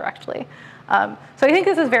correlator directly. So I think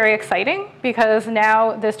this is very exciting because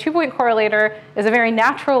now this two-point correlator is a very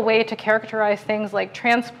natural way to characterize things like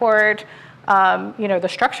transport, the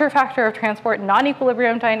structure factor of transport,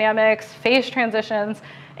 non-equilibrium dynamics, phase transitions,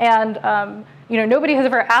 and nobody has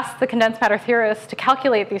ever asked the condensed matter theorists to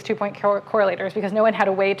calculate these two-point correlators because no one had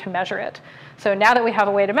a way to measure it. So now that we have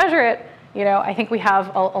a way to measure it, I think we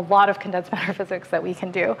have a lot of condensed matter physics that we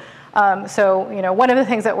can do. So one of the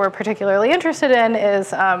things that we're particularly interested in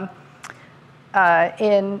is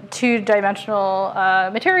in two-dimensional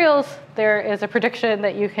materials, there is a prediction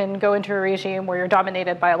that you can go into a regime where you're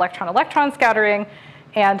dominated by electron-electron scattering,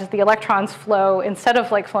 and the electrons flow, instead of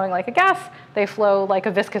flowing like a gas, they flow like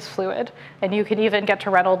a viscous fluid. And you can even get to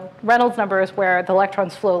Reynolds numbers where the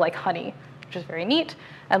electrons flow like honey, which is very neat.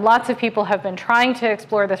 And lots of people have been trying to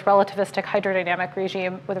explore this relativistic hydrodynamic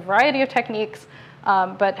regime with a variety of techniques,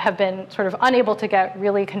 but have been sort of unable to get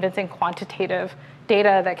really convincing quantitative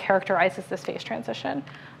data that characterizes this phase transition.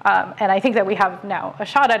 And I think that we have now a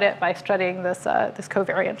shot at it by studying this, this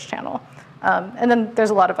covariance channel. And then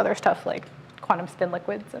there's a lot of other stuff like quantum spin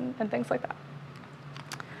liquids and things like that.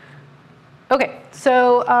 OK,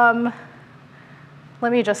 so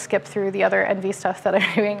let me just skip through the other NV stuff that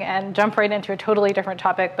I'm doing and jump right into a totally different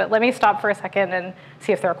topic. But let me stop for a second and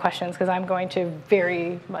see if there are questions, because I'm going to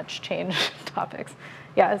very much change topics.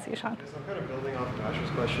 Yeah, Zishan. So I'm kind of building off of Asher's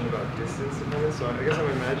question about distance dependence. So I guess I'm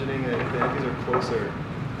imagining that if the NVs are closer,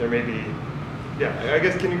 there may be, yeah, I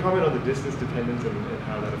guess, can you comment on the distance dependence and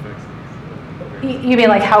how that affects these? You mean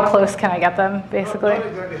like how close can I get them, basically? Not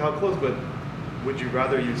exactly how close, but would you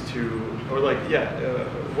rather use two, or like, yeah,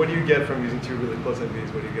 what do you get from using two really close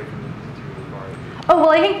NVs? What do you get from using two really far NVs? Oh, well,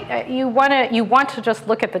 I think you want to just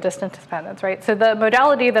look at the distance dependence, right? So the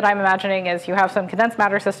modality that I'm imagining is you have some condensed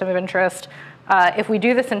matter system of interest. If we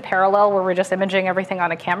do this in parallel, where we're just imaging everything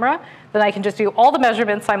on a camera, then I can just do all the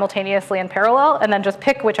measurements simultaneously in parallel, and then just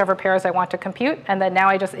pick whichever pairs I want to compute. And then now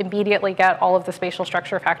I just immediately get all of the spatial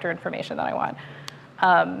structure factor information that I want.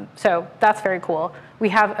 So that's very cool. We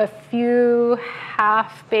have a few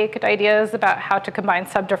half-baked ideas about how to combine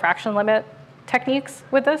sub-diffraction limit techniques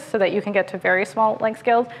with this so that you can get to very small length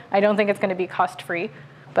scales. I don't think it's going to be cost-free,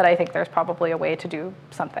 but I think there's probably a way to do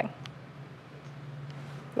something.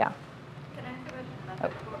 Yeah. Can I ask a question about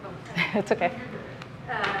that? Oh. It's OK.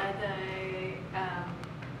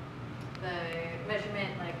 The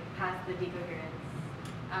measurement, like past the decoherence,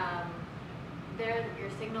 your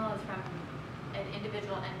signal is from an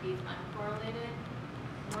individual NV's uncorrelated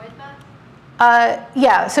noise bus?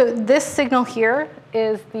 Yeah, so this signal here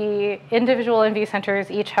is the individual NV centers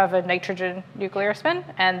each have a nitrogen nuclear spin,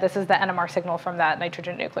 and this is the NMR signal from that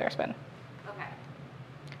nitrogen nuclear spin. Okay.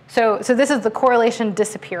 So this is the correlation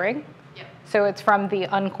disappearing. Yep. So it's from the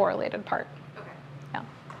uncorrelated part. Okay. Yeah.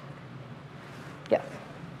 Yes.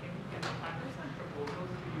 Can Congress and proposals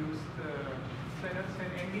to use the, so in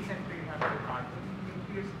NV center you have the carbon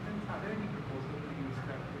nuclear spins. Are there any proposals to use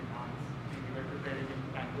that to enhance, maybe by preparing an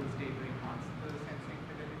angle state to enhance the sensing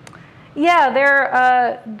fidelity? Yeah,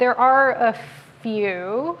 there are a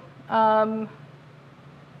few. Even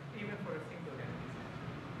for a single NV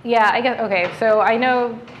center? Yeah, I guess, OK. So I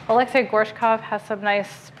know Alexei Gorshkov has some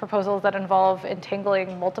nice proposals that involve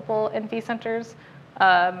entangling multiple NV centers.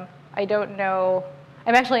 I don't know.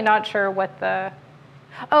 I'm actually not sure what the,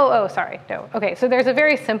 oh, sorry, no. OK, so there's a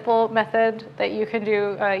very simple method that you can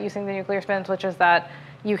do using the nuclear spins, which is that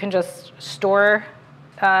you can just store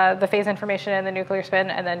the phase information in the nuclear spin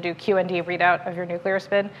and then do QND readout of your nuclear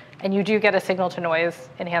spin. And you do get a signal to noise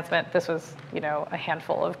enhancement. This was, a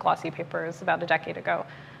handful of glossy papers about a decade ago.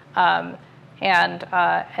 And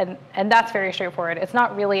that's very straightforward. It's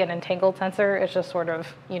not really an entangled sensor. It's just sort of,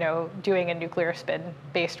 doing a nuclear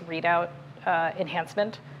spin-based readout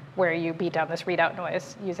enhancement where you beat down this readout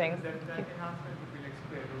noise using. That enhancement would be like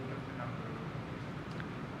square root of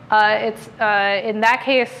the number? It's in that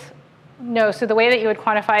case, no. So the way that you would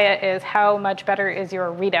quantify it is how much better is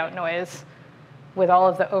your readout noise with all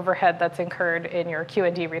of the overhead that's incurred in your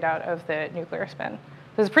QND readout of the nuclear spin.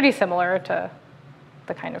 This is pretty similar to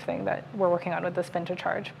the kind of thing that we're working on with the spin to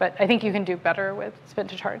charge. But I think you can do better with spin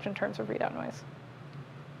to charge in terms of readout noise.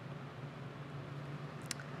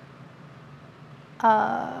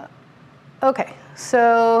 OK,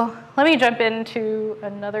 so let me jump into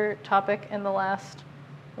another topic in the last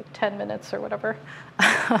 10 minutes or whatever.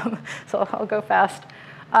 So I'll go fast.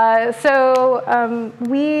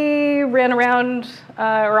 We ran around,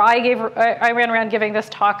 or I ran around giving this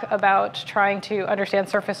talk about trying to understand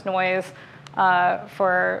surface noise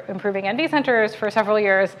for improving NV centers for several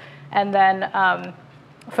years. And then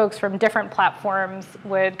folks from different platforms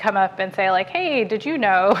would come up and say, like, hey, did you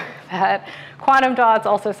know that quantum dots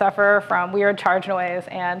also suffer from weird charge noise,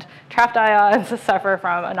 and trapped ions suffer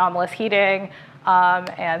from anomalous heating,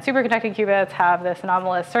 and superconducting qubits have this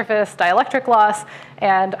anomalous surface dielectric loss?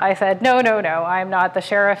 And I said, no, I'm not the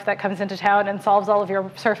sheriff that comes into town and solves all of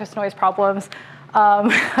your surface noise problems.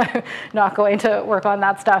 I'm not going to work on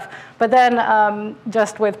that stuff. But then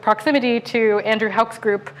just with proximity to Andrew Hauk's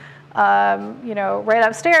group, right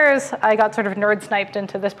upstairs, I got sort of nerd sniped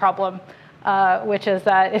into this problem, which is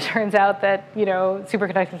that it turns out that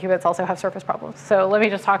superconducting qubits also have surface problems. So let me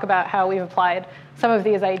just talk about how we've applied some of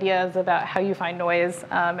these ideas about how you find noise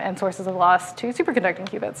and sources of loss to superconducting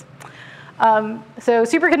qubits. So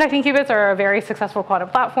superconducting qubits are a very successful quantum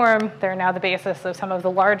platform. They're now the basis of some of the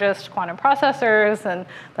largest quantum processors, and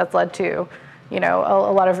that's led to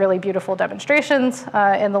a lot of really beautiful demonstrations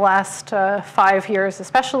in the last 5 years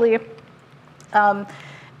especially.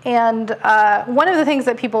 And one of the things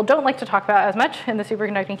that people don't like to talk about as much in the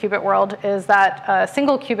superconducting qubit world is that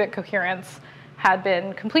single qubit coherence had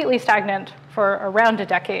been completely stagnant for around a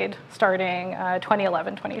decade, starting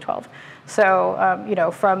 2011, 2012.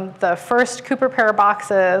 So from the first Cooper pair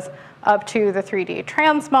boxes up to the 3D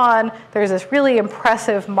transmon, there's this really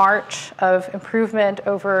impressive march of improvement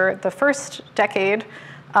over the first decade.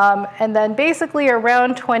 And then basically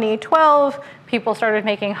around 2012, people started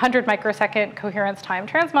making 100 microsecond coherence time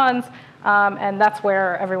transmons, and that's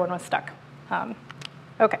where everyone was stuck.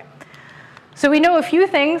 OK. So we know a few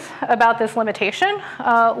things about this limitation.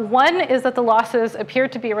 One is that the losses appear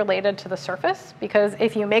to be related to the surface, because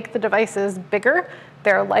if you make the devices bigger,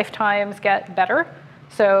 their lifetimes get better.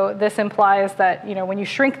 So this implies that when you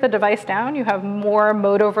shrink the device down, you have more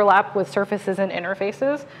mode overlap with surfaces and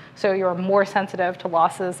interfaces. So you're more sensitive to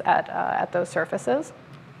losses at those surfaces.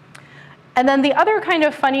 And then the other kind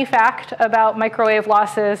of funny fact about microwave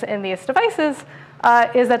losses in these devices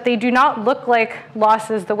is that they do not look like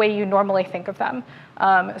losses the way you normally think of them.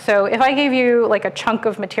 So if I gave you like a chunk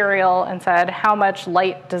of material and said, how much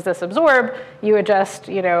light does this absorb, you would just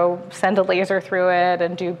send a laser through it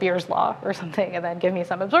and do Beer's law or something, and then give me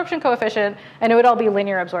some absorption coefficient, and it would all be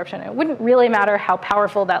linear absorption. It wouldn't really matter how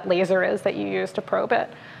powerful that laser is that you use to probe it.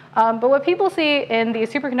 But what people see in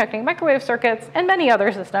these superconducting microwave circuits and many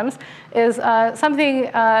other systems is something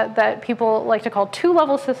that people like to call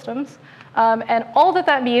two-level systems. And all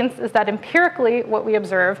that means is that empirically what we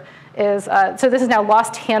observe is, so this is now loss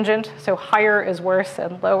tangent, so higher is worse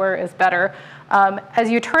and lower is better. As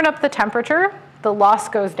you turn up the temperature, the loss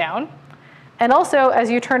goes down. And also, as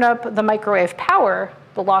you turn up the microwave power,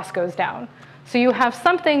 the loss goes down. So you have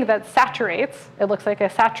something that saturates. It looks like a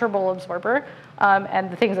saturable absorber. And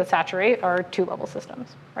the things that saturate are two-level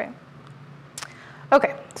systems, right?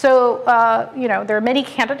 OK, so there are many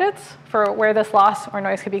candidates for where this loss or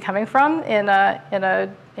noise could be coming from. In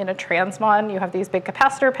a transmon, you have these big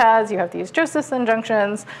capacitor pads. You have these Josephson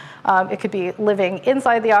junctions. It could be living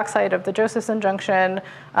inside the oxide of the Josephson junction.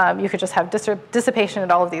 You could just have dissipation at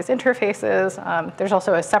all of these interfaces. There's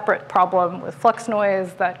also a separate problem with flux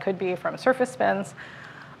noise that could be from surface spins.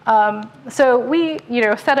 So we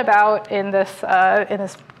set about in this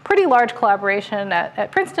pretty large collaboration at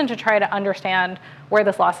Princeton to try to understand where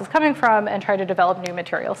this loss is coming from and try to develop new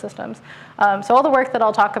material systems. So all the work that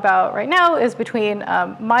I'll talk about right now is between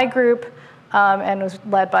my group and was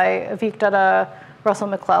led by Avik Dutta, Russell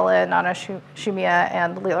McClellan, Nana Shumia,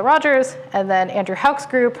 and Leela Rogers, and then Andrew Hauk's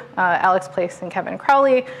group, Alex Place and Kevin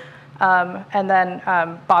Crowley, and then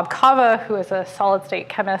Bob Kava, who is a solid-state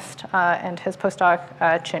chemist, and his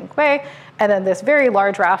postdoc, Chin Gui, and then this very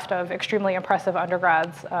large raft of extremely impressive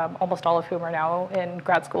undergrads, almost all of whom are now in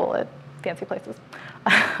grad school at fancy places.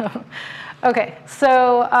 OK,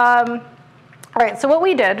 so all right, so what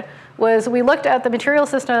we did was we looked at the material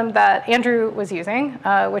system that Andrew was using,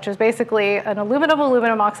 which is basically an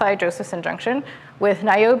aluminum oxide Josephson junction with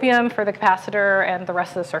niobium for the capacitor and the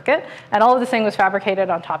rest of the circuit. And all of this thing was fabricated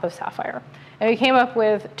on top of sapphire. And we came up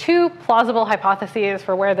with two plausible hypotheses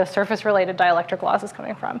for where the surface-related dielectric loss is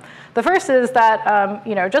coming from. The first is that,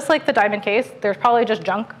 just like the diamond case, there's probably just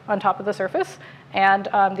junk on top of the surface. And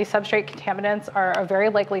these substrate contaminants are a very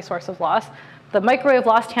likely source of loss. The microwave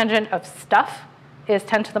loss tangent of stuff is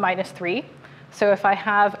 10 to the minus 3. So if I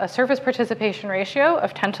have a surface participation ratio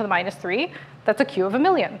of 10 to the minus 3, that's a Q of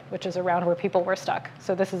 1,000,000, which is around where people were stuck.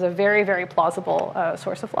 So this is a very, very plausible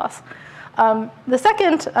source of loss. The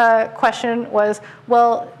second question was,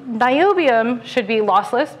 well, niobium should be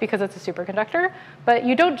lossless because it's a superconductor, but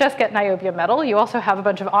you don't just get niobium metal. You also have a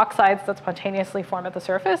bunch of oxides that spontaneously form at the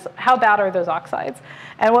surface. How bad are those oxides?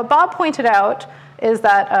 And what Bob pointed out is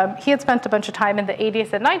that he had spent a bunch of time in the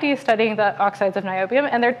 80s and 90s studying the oxides of niobium,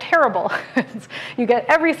 and they're terrible. You get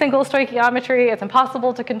every single stoichiometry. It's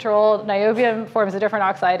impossible to control. Niobium forms a different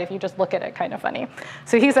oxide if you just look at it kind of funny.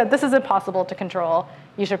 So he said, this is impossible to control.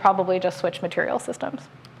 You should probably just switch material systems.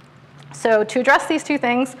 So to address these two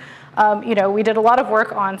things, we did a lot of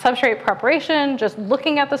work on substrate preparation, just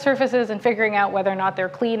looking at the surfaces and figuring out whether or not they're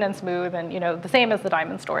clean and smooth, and the same as the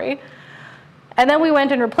diamond story. And then we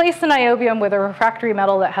went and replaced the niobium with a refractory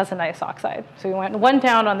metal that has a nice oxide. So we went one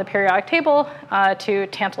down on the periodic table to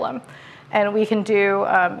tantalum. And we can do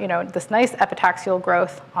this nice epitaxial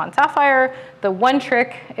growth on sapphire. The one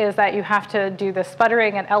trick is that you have to do the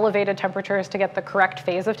sputtering at elevated temperatures to get the correct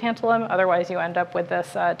phase of tantalum. Otherwise, you end up with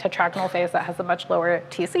this tetragonal phase that has a much lower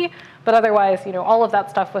TC. But otherwise, all of that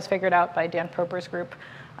stuff was figured out by Dan Proper's group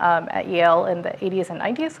at Yale in the 80s and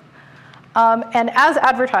 90s. And as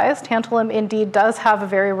advertised, tantalum indeed does have a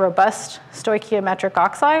very robust stoichiometric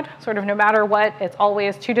oxide. Sort of no matter what, it's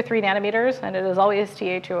always 2 to 3 nanometers, and it is always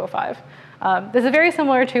Ta2O5. This is very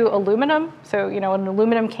similar to aluminum. So an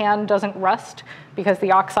aluminum can doesn't rust because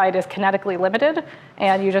the oxide is kinetically limited,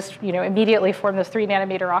 and you just immediately form this 3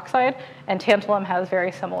 nanometer oxide. And tantalum has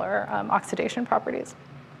very similar oxidation properties.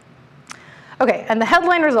 Okay, and the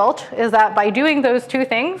headline result is that by doing those two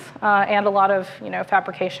things and a lot of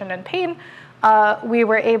fabrication and pain, we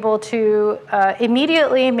were able to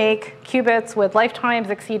immediately make qubits with lifetimes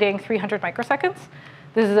exceeding 300 microseconds.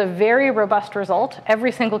 This is a very robust result.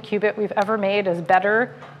 Every single qubit we've ever made is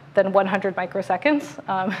better than 100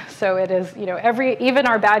 microseconds. So it is, even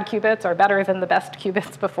our bad qubits are better than the best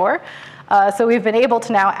qubits before. So we've been able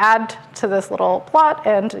to now add to this little plot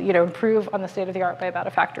and improve on the state of the art by about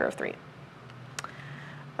a factor of 3.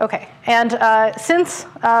 Okay, and since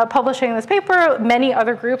publishing this paper, many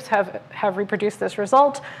other groups have reproduced this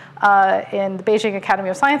result. In the Beijing Academy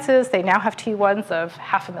of Sciences, they now have T1s of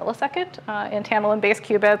half a millisecond in tantalum-based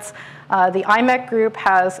qubits. The IMEC group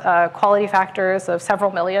has quality factors of several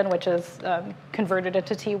million, which is converted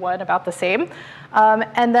into T1 about the same.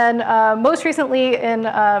 And then most recently in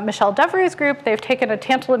Michel Devry's group, they've taken a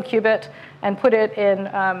tantalum qubit and put it in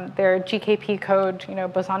their GKP code,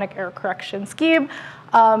 bosonic error correction scheme,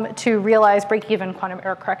 to realize break-even quantum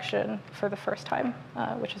error correction for the first time,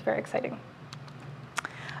 which is very exciting.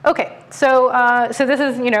 Okay, so this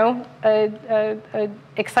is a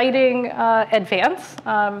exciting advance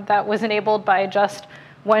that was enabled by just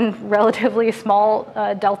one relatively small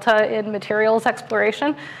delta in materials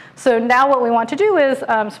exploration. So now what we want to do is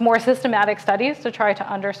some more systematic studies to try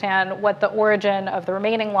to understand what the origin of the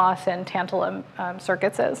remaining loss in tantalum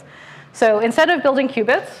circuits is. So instead of building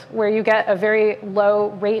qubits, where you get a very low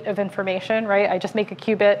rate of information, right? I just make a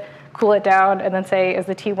qubit, cool it down, and then say, is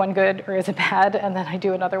the T1 good or is it bad? And then I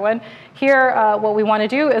do another one. Here, what we want to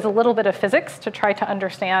do is a little bit of physics to try to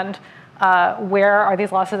understand where are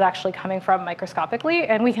these losses actually coming from microscopically.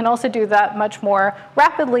 And we can also do that much more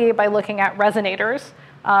rapidly by looking at resonators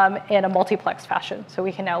in a multiplex fashion. So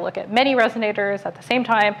we can now look at many resonators at the same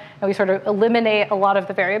time, and we sort of eliminate a lot of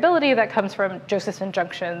the variability that comes from Josephson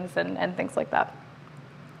junctions and things like that.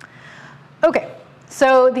 Okay,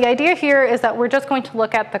 so the idea here is that we're just going to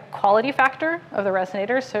look at the quality factor of the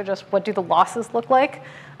resonators, so just what do the losses look like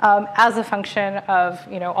as a function of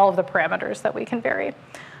all of the parameters that we can vary.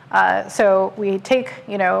 So we take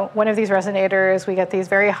one of these resonators, we get these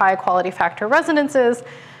very high quality factor resonances,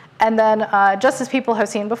 and then just as people have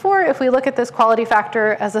seen before, if we look at this quality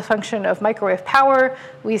factor as a function of microwave power,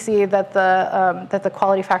 we see that the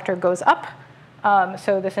quality factor goes up.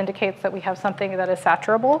 So this indicates that we have something that is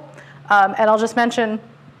saturable. And I'll just mention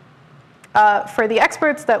for the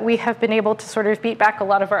experts that we have been able to sort of beat back a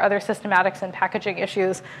lot of our other systematics and packaging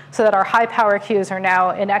issues so that our high power Qs are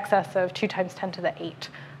now in excess of 2 ×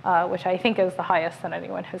 10⁸, which I think is the highest that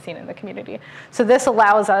anyone has seen in the community. So this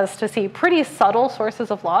allows us to see pretty subtle sources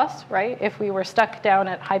of loss, right? If we were stuck down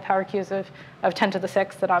at high power Qs of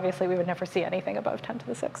 10⁶, then obviously we would never see anything above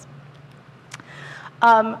 10⁶.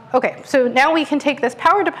 Okay, so now we can take this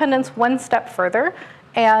power dependence one step further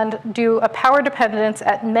and do a power dependence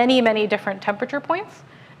at many, many different temperature points,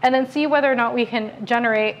 and then see whether or not we can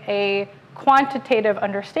generate a quantitative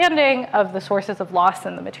understanding of the sources of loss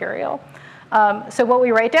in the material. So what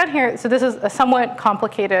we write down here, so this is a somewhat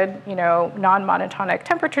complicated, non-monotonic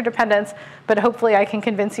temperature dependence, but hopefully I can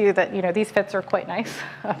convince you that, these fits are quite nice.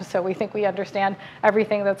 So we think we understand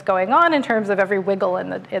everything that's going on in terms of every wiggle in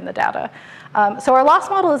the data. So our loss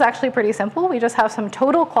model is actually pretty simple. We just have some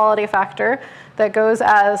total quality factor that goes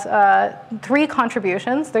as 3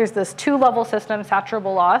 contributions. There's this 2-level system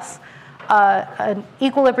saturable loss, an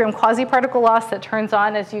equilibrium quasi-particle loss that turns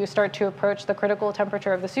on as you start to approach the critical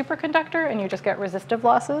temperature of the superconductor, and you just get resistive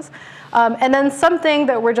losses. And then something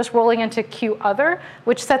that we're just rolling into Q other,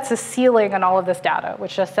 which sets a ceiling on all of this data,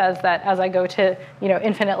 which just says that as I go to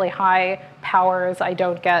infinitely high powers, I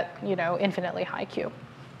don't get infinitely high Q.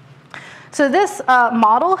 So this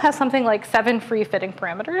model has something like 7 free fitting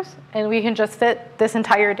parameters, and we can just fit this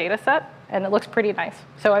entire data set, and it looks pretty nice.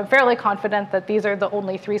 So I'm fairly confident that these are the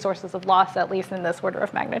only 3 sources of loss, at least in this order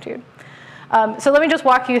of magnitude. So let me just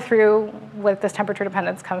walk you through what this temperature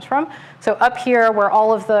dependence comes from. So up here, where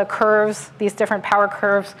all of the curves, these different power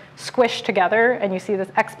curves, squish together, and you see this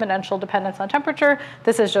exponential dependence on temperature,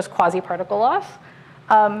 this is just quasi-particle loss.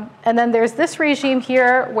 And then there's this regime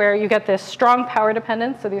here where you get this strong power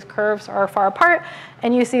dependence, so these curves are far apart,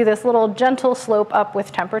 and you see this little gentle slope up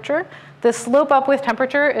with temperature. This slope up with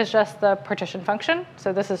temperature is just the partition function.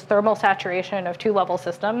 So this is thermal saturation of 2-level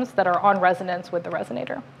systems that are on resonance with the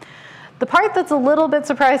resonator. The part that's a little bit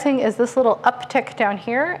surprising is this little uptick down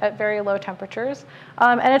here at very low temperatures.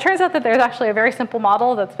 And it turns out that there's actually a very simple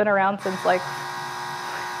model that's been around since like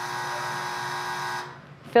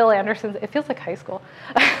Phil Anderson's, it feels like high school.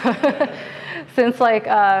 since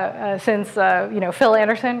Phil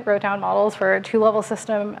Anderson wrote down models for two-level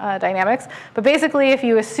system dynamics. But basically, if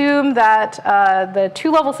you assume that the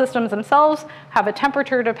two-level systems themselves have a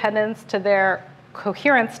temperature dependence to their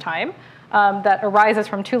coherence time, that arises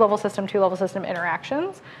from two-level system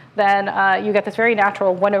interactions, then you get this very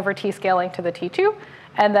natural 1/t scaling to the T2.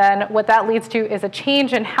 And then what that leads to is a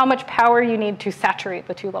change in how much power you need to saturate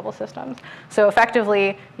the two-level systems. So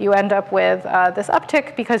effectively, you end up with this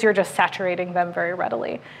uptick because you're just saturating them very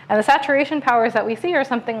readily. And the saturation powers that we see are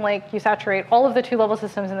something like you saturate all of the two-level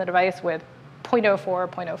systems in the device with 0.04,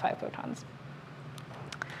 0.05 photons.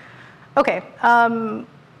 OK.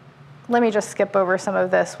 Let me just skip over some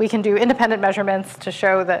of this. We can do independent measurements to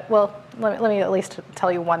show that, well, let me at least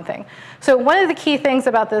tell you one thing. So one of the key things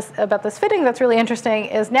about this fitting that's really interesting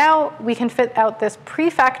is now we can fit out this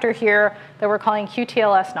prefactor here that we're calling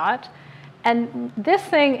QTLS naught. And this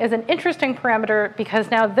thing is an interesting parameter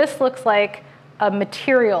because now this looks like a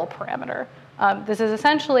material parameter. This is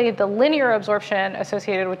essentially the linear absorption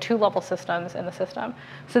associated with two-level systems in the system.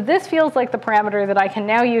 So this feels like the parameter that I can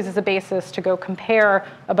now use as a basis to go compare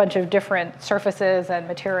a bunch of different surfaces and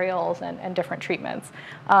materials and different treatments.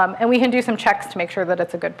 And we can do some checks to make sure that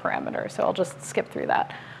it's a good parameter. So I'll just skip through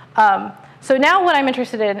that. So now what I'm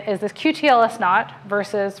interested in is this QTLS naught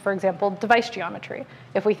versus, for example, device geometry.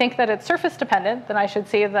 If we think that it's surface dependent, then I should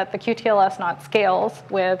see that the QTLS naught scales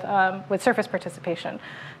with surface participation.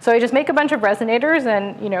 So I just make a bunch of resonators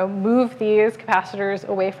and move these capacitors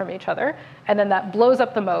away from each other. And then that blows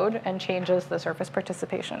up the mode and changes the surface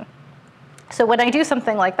participation. So when I do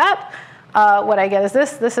something like that, what I get is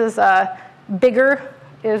this. This is bigger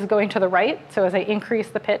is going to the right. So as I increase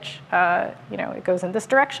the pitch, it goes in this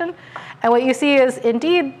direction. And what you see is,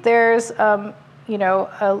 indeed, there's a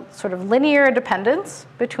sort of linear dependence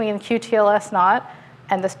between QTLS naught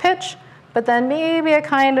and this pitch, but then maybe a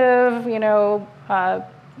kind of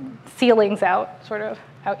ceilings out, sort of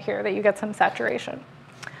out here, that you get some saturation.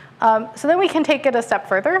 So then we can take it a step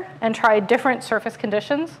further and try different surface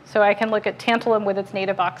conditions. So I can look at tantalum with its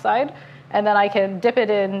native oxide. And then I can dip it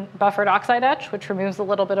in buffered oxide etch, which removes a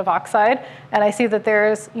little bit of oxide. And I see that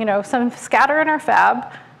there's some scatter in our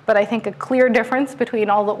fab, but I think a clear difference between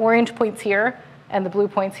all the orange points here and the blue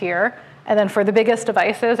points here. And then for the biggest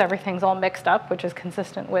devices, everything's all mixed up, which is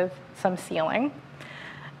consistent with some sealing.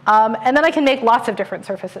 And then I can make lots of different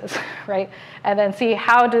surfaces, right? And then see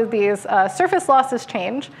how do these surface losses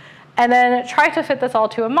change. And then try to fit this all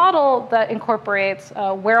to a model that incorporates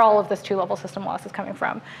where all of this two-level system loss is coming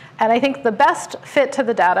from. And I think the best fit to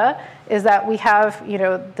the data is that we have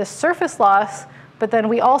this surface loss, but then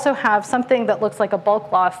we also have something that looks like a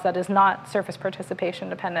bulk loss that is not surface participation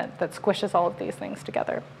dependent, that squishes all of these things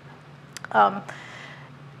together.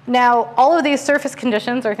 Now, all of these surface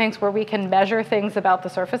conditions are things where we can measure things about the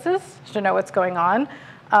surfaces to know what's going on.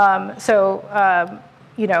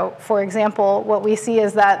 For example, what we see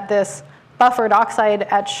is that this buffered oxide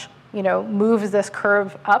etch, moves this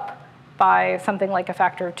curve up by something like a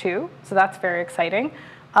factor of 2. So that's very exciting.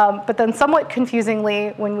 But then somewhat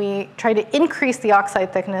confusingly, when we try to increase the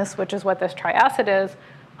oxide thickness, which is what this triacid is,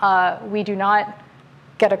 we do not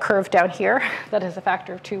get a curve down here that is a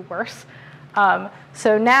factor of 2 worse.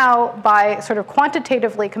 So now, by sort of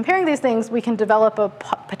quantitatively comparing these things, we can develop a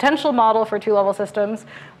potential model for two-level systems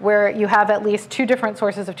where you have at least 2 different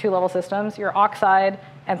sources of two-level systems, your oxide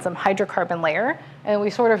and some hydrocarbon layer. And we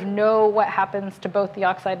sort of know what happens to both the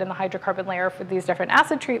oxide and the hydrocarbon layer for these different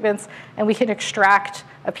acid treatments. And we can extract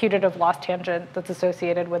a putative loss tangent that's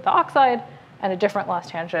associated with the oxide and a different loss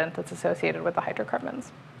tangent that's associated with the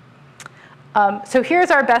hydrocarbons. So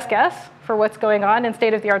here's our best guess for what's going on in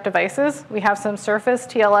state-of-the-art devices. We have some surface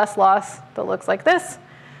TLS loss that looks like this.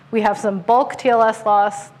 We have some bulk TLS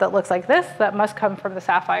loss that looks like this. That must come from the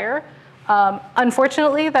sapphire.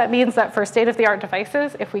 Unfortunately, that means that for state-of-the-art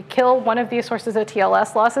devices, if we kill one of these sources of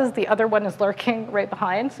TLS losses, the other one is lurking right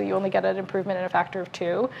behind. So you only get an improvement in a factor of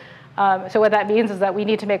 2. So what that means is that we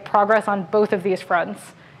need to make progress on both of these fronts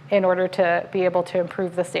in order to be able to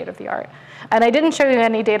improve the state of the art. And I didn't show you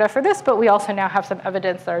any data for this, but we also now have some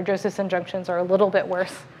evidence that our Josephson junctions are a little bit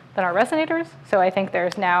worse than our resonators. So I think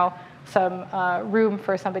there's now some room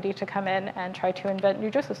for somebody to come in and try to invent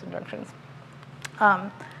new Josephson junctions.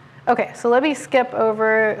 OK, so let me skip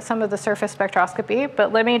over some of the surface spectroscopy,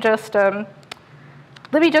 but let me just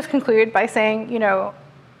conclude by saying,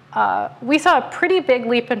 we saw a pretty big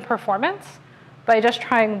leap in performance by just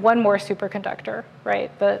trying one more superconductor,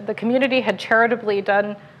 right? The community had charitably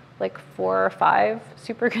done like 4 or 5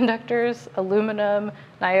 superconductors: aluminum,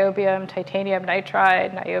 niobium, titanium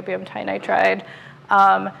nitride, niobium tinitride.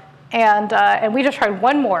 And we just tried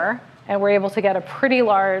one more, and we're able to get a pretty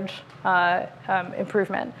large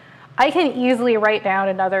improvement. I can easily write down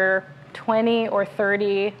another 20 or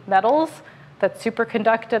 30 metals that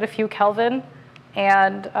superconduct at a few Kelvin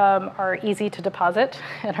and are easy to deposit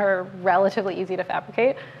and are relatively easy to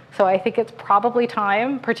fabricate. So I think it's probably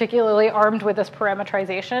time, particularly armed with this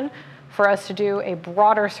parametrization, for us to do a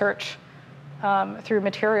broader search through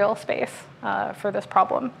material space for this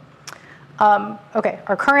problem. Okay,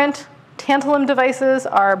 our current tantalum devices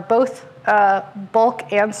are both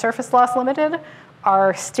bulk and surface loss limited.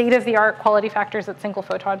 Our state-of-the-art quality factors at single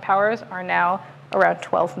photon powers are now around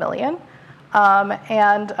 12 million.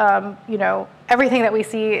 You know, everything that we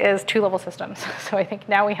see is two-level systems. So I think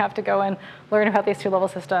now we have to go and learn about these two-level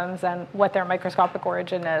systems and what their microscopic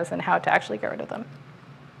origin is and how to actually get rid of them.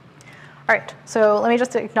 All right, so let me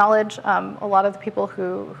just acknowledge a lot of the people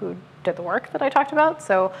who did the work that I talked about.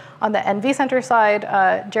 So on the NV Center side,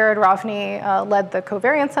 Jared Rovney led the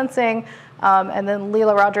covariance sensing, and then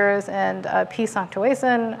Leela Rogers and P.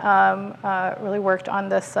 Sanctuasen really worked on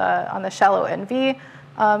this on the shallow NV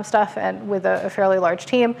stuff, and with a fairly large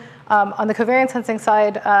team. On the covariance sensing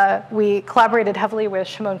side, we collaborated heavily with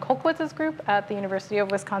Shimon Kolkwitz's group at the University of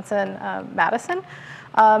Wisconsin-Madison.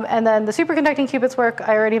 And then the superconducting qubits work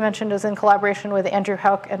I already mentioned is in collaboration with Andrew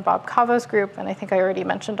Houck and Bob Cavo's group, and I think I already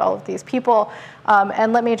mentioned all of these people.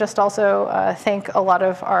 And let me just also thank a lot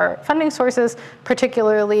of our funding sources,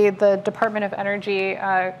 particularly the Department of Energy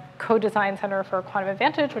Co-Design Center for Quantum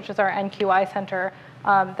Advantage, which is our NQI center,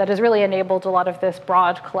 that has really enabled a lot of this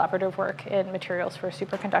broad collaborative work in materials for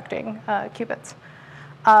superconducting qubits.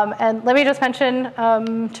 And let me just mention,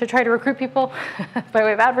 to try to recruit people by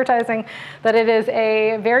way of advertising, that it is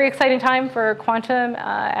a very exciting time for quantum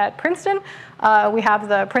at Princeton. We have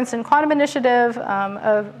the Princeton Quantum Initiative,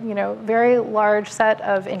 a very large set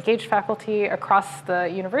of engaged faculty across the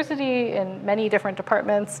university in many different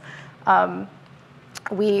departments.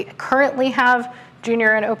 We currently have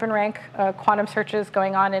junior and open rank quantum searches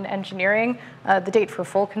going on in engineering. The date for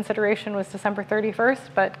full consideration was December 31st,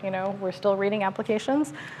 but we're still reading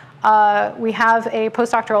applications. We have a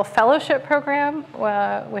postdoctoral fellowship program,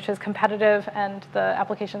 which is competitive, and the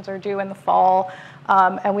applications are due in the fall.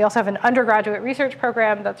 And we also have an undergraduate research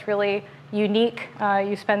program that's really unique.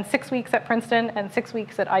 You spend 6 weeks at Princeton and 6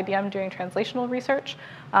 weeks at IBM doing translational research.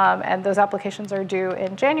 And those applications are due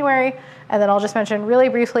in January. And then I'll just mention really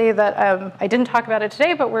briefly that I didn't talk about it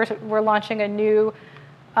today, but we're launching a new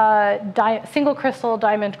single crystal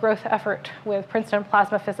diamond growth effort with Princeton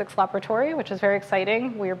Plasma Physics Laboratory, which is very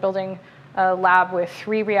exciting. We are building a lab with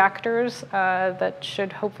 3 reactors that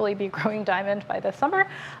should hopefully be growing diamond by this summer.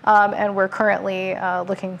 And we're currently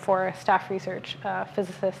looking for staff research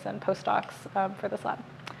physicists and postdocs for this lab.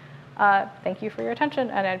 Thank you for your attention,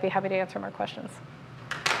 and I'd be happy to answer more questions.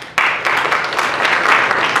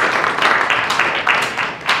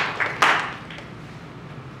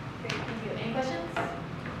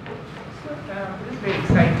 It is very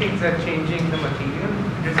exciting that changing the material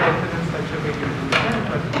resulted in such a big improvement,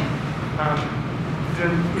 but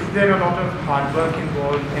is there a lot of hard work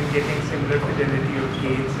involved in getting similar fidelity of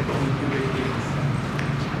gates and qubit gates?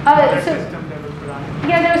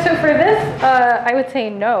 So for this, I would say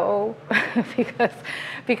no,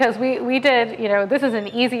 because we did, this is an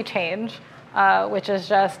easy change, which is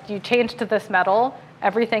just you change to this metal,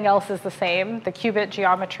 everything else is the same, the qubit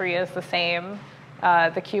geometry is the same,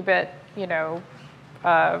 the qubit,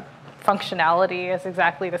 functionality is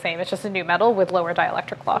exactly the same. It's just a new metal with lower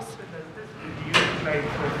dielectric loss. So does this reduce the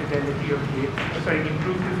fidelity of gates?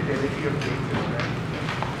 Improve the fidelity of gates as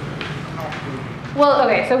well? Well,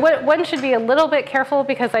 okay, so one should be a little bit careful,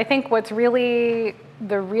 because I think what's really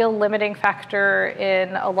the real limiting factor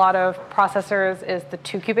in a lot of processors is the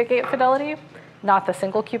 2-qubit gate fidelity, not the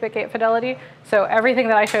single qubit gate fidelity. So everything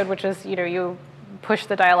that I showed, which is, you push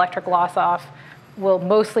the dielectric loss off, will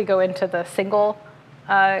mostly go into the single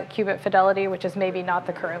qubit fidelity, which is maybe not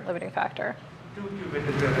the current limiting factor. 2-qubit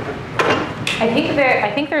is relative.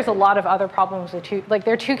 I think there's a lot of other problems with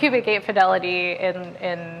their 2-qubit gate fidelity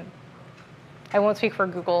in I won't speak for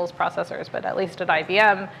Google's processors, but at least at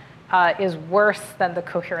IBM, is worse than the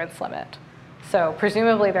coherence limit. So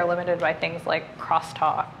presumably they're limited by things like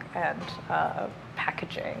crosstalk and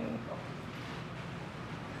packaging.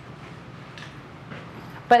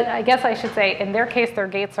 But I guess I should say, in their case, their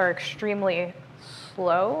gates are extremely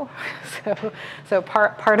slow. So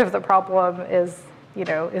part of the problem is,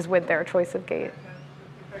 is with their choice of gate.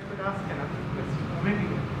 If I could ask another question.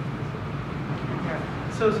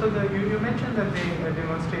 You mentioned that they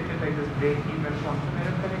demonstrated like this break-even quantum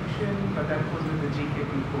error correction, but that was with the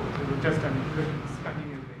GKP code. So it was just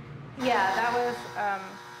continuous. Yeah,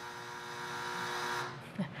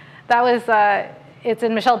 that was it's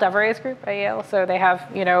in Michel Deveray's group at Yale. So they have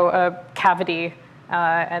a cavity,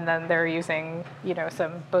 and then they're using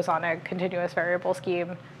some bosonic continuous variable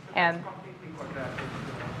scheme, and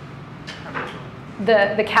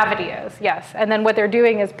the cavity is, yes. And then what they're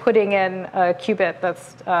doing is putting in a qubit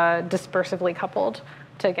that's dispersively coupled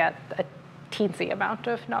to get a teensy amount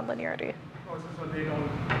of nonlinearity. Also, so they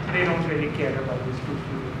don't really care about this two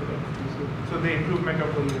qubit. So the improvement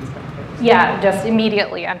of the units. Yeah, just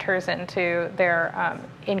immediately enters into their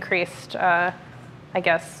increased,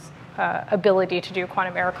 ability to do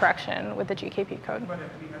quantum error correction with the GKP code. But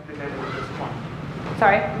at the level of just one.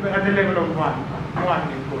 Sorry? At the level of one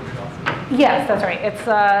encoded also. Yes, that's right.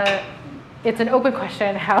 It's an open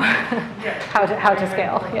question how how to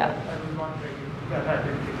scale. Yeah. I was wondering if that had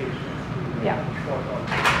implications. Yeah.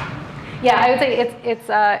 Yeah, I would say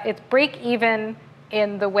it's break even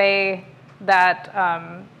in the way that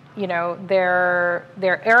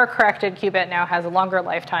their error corrected qubit now has a longer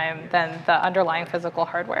lifetime than the underlying physical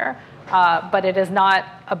hardware, but it is not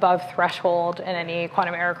above threshold in any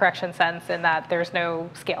quantum error correction sense in that there's no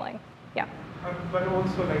scaling. Yeah. But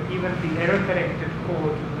also, like even the error-corrected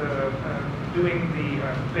code, doing the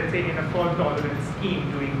let's say in a fault tolerance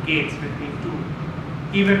scheme, doing gates between two,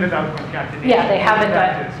 even without concatenation. Yeah, they haven't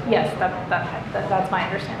done. Yes, that's my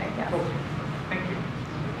understanding. Yeah. Okay. Thank you.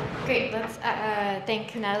 Great. Let's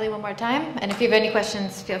thank Nathalie one more time. And if you have any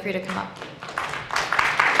questions, feel free to come up.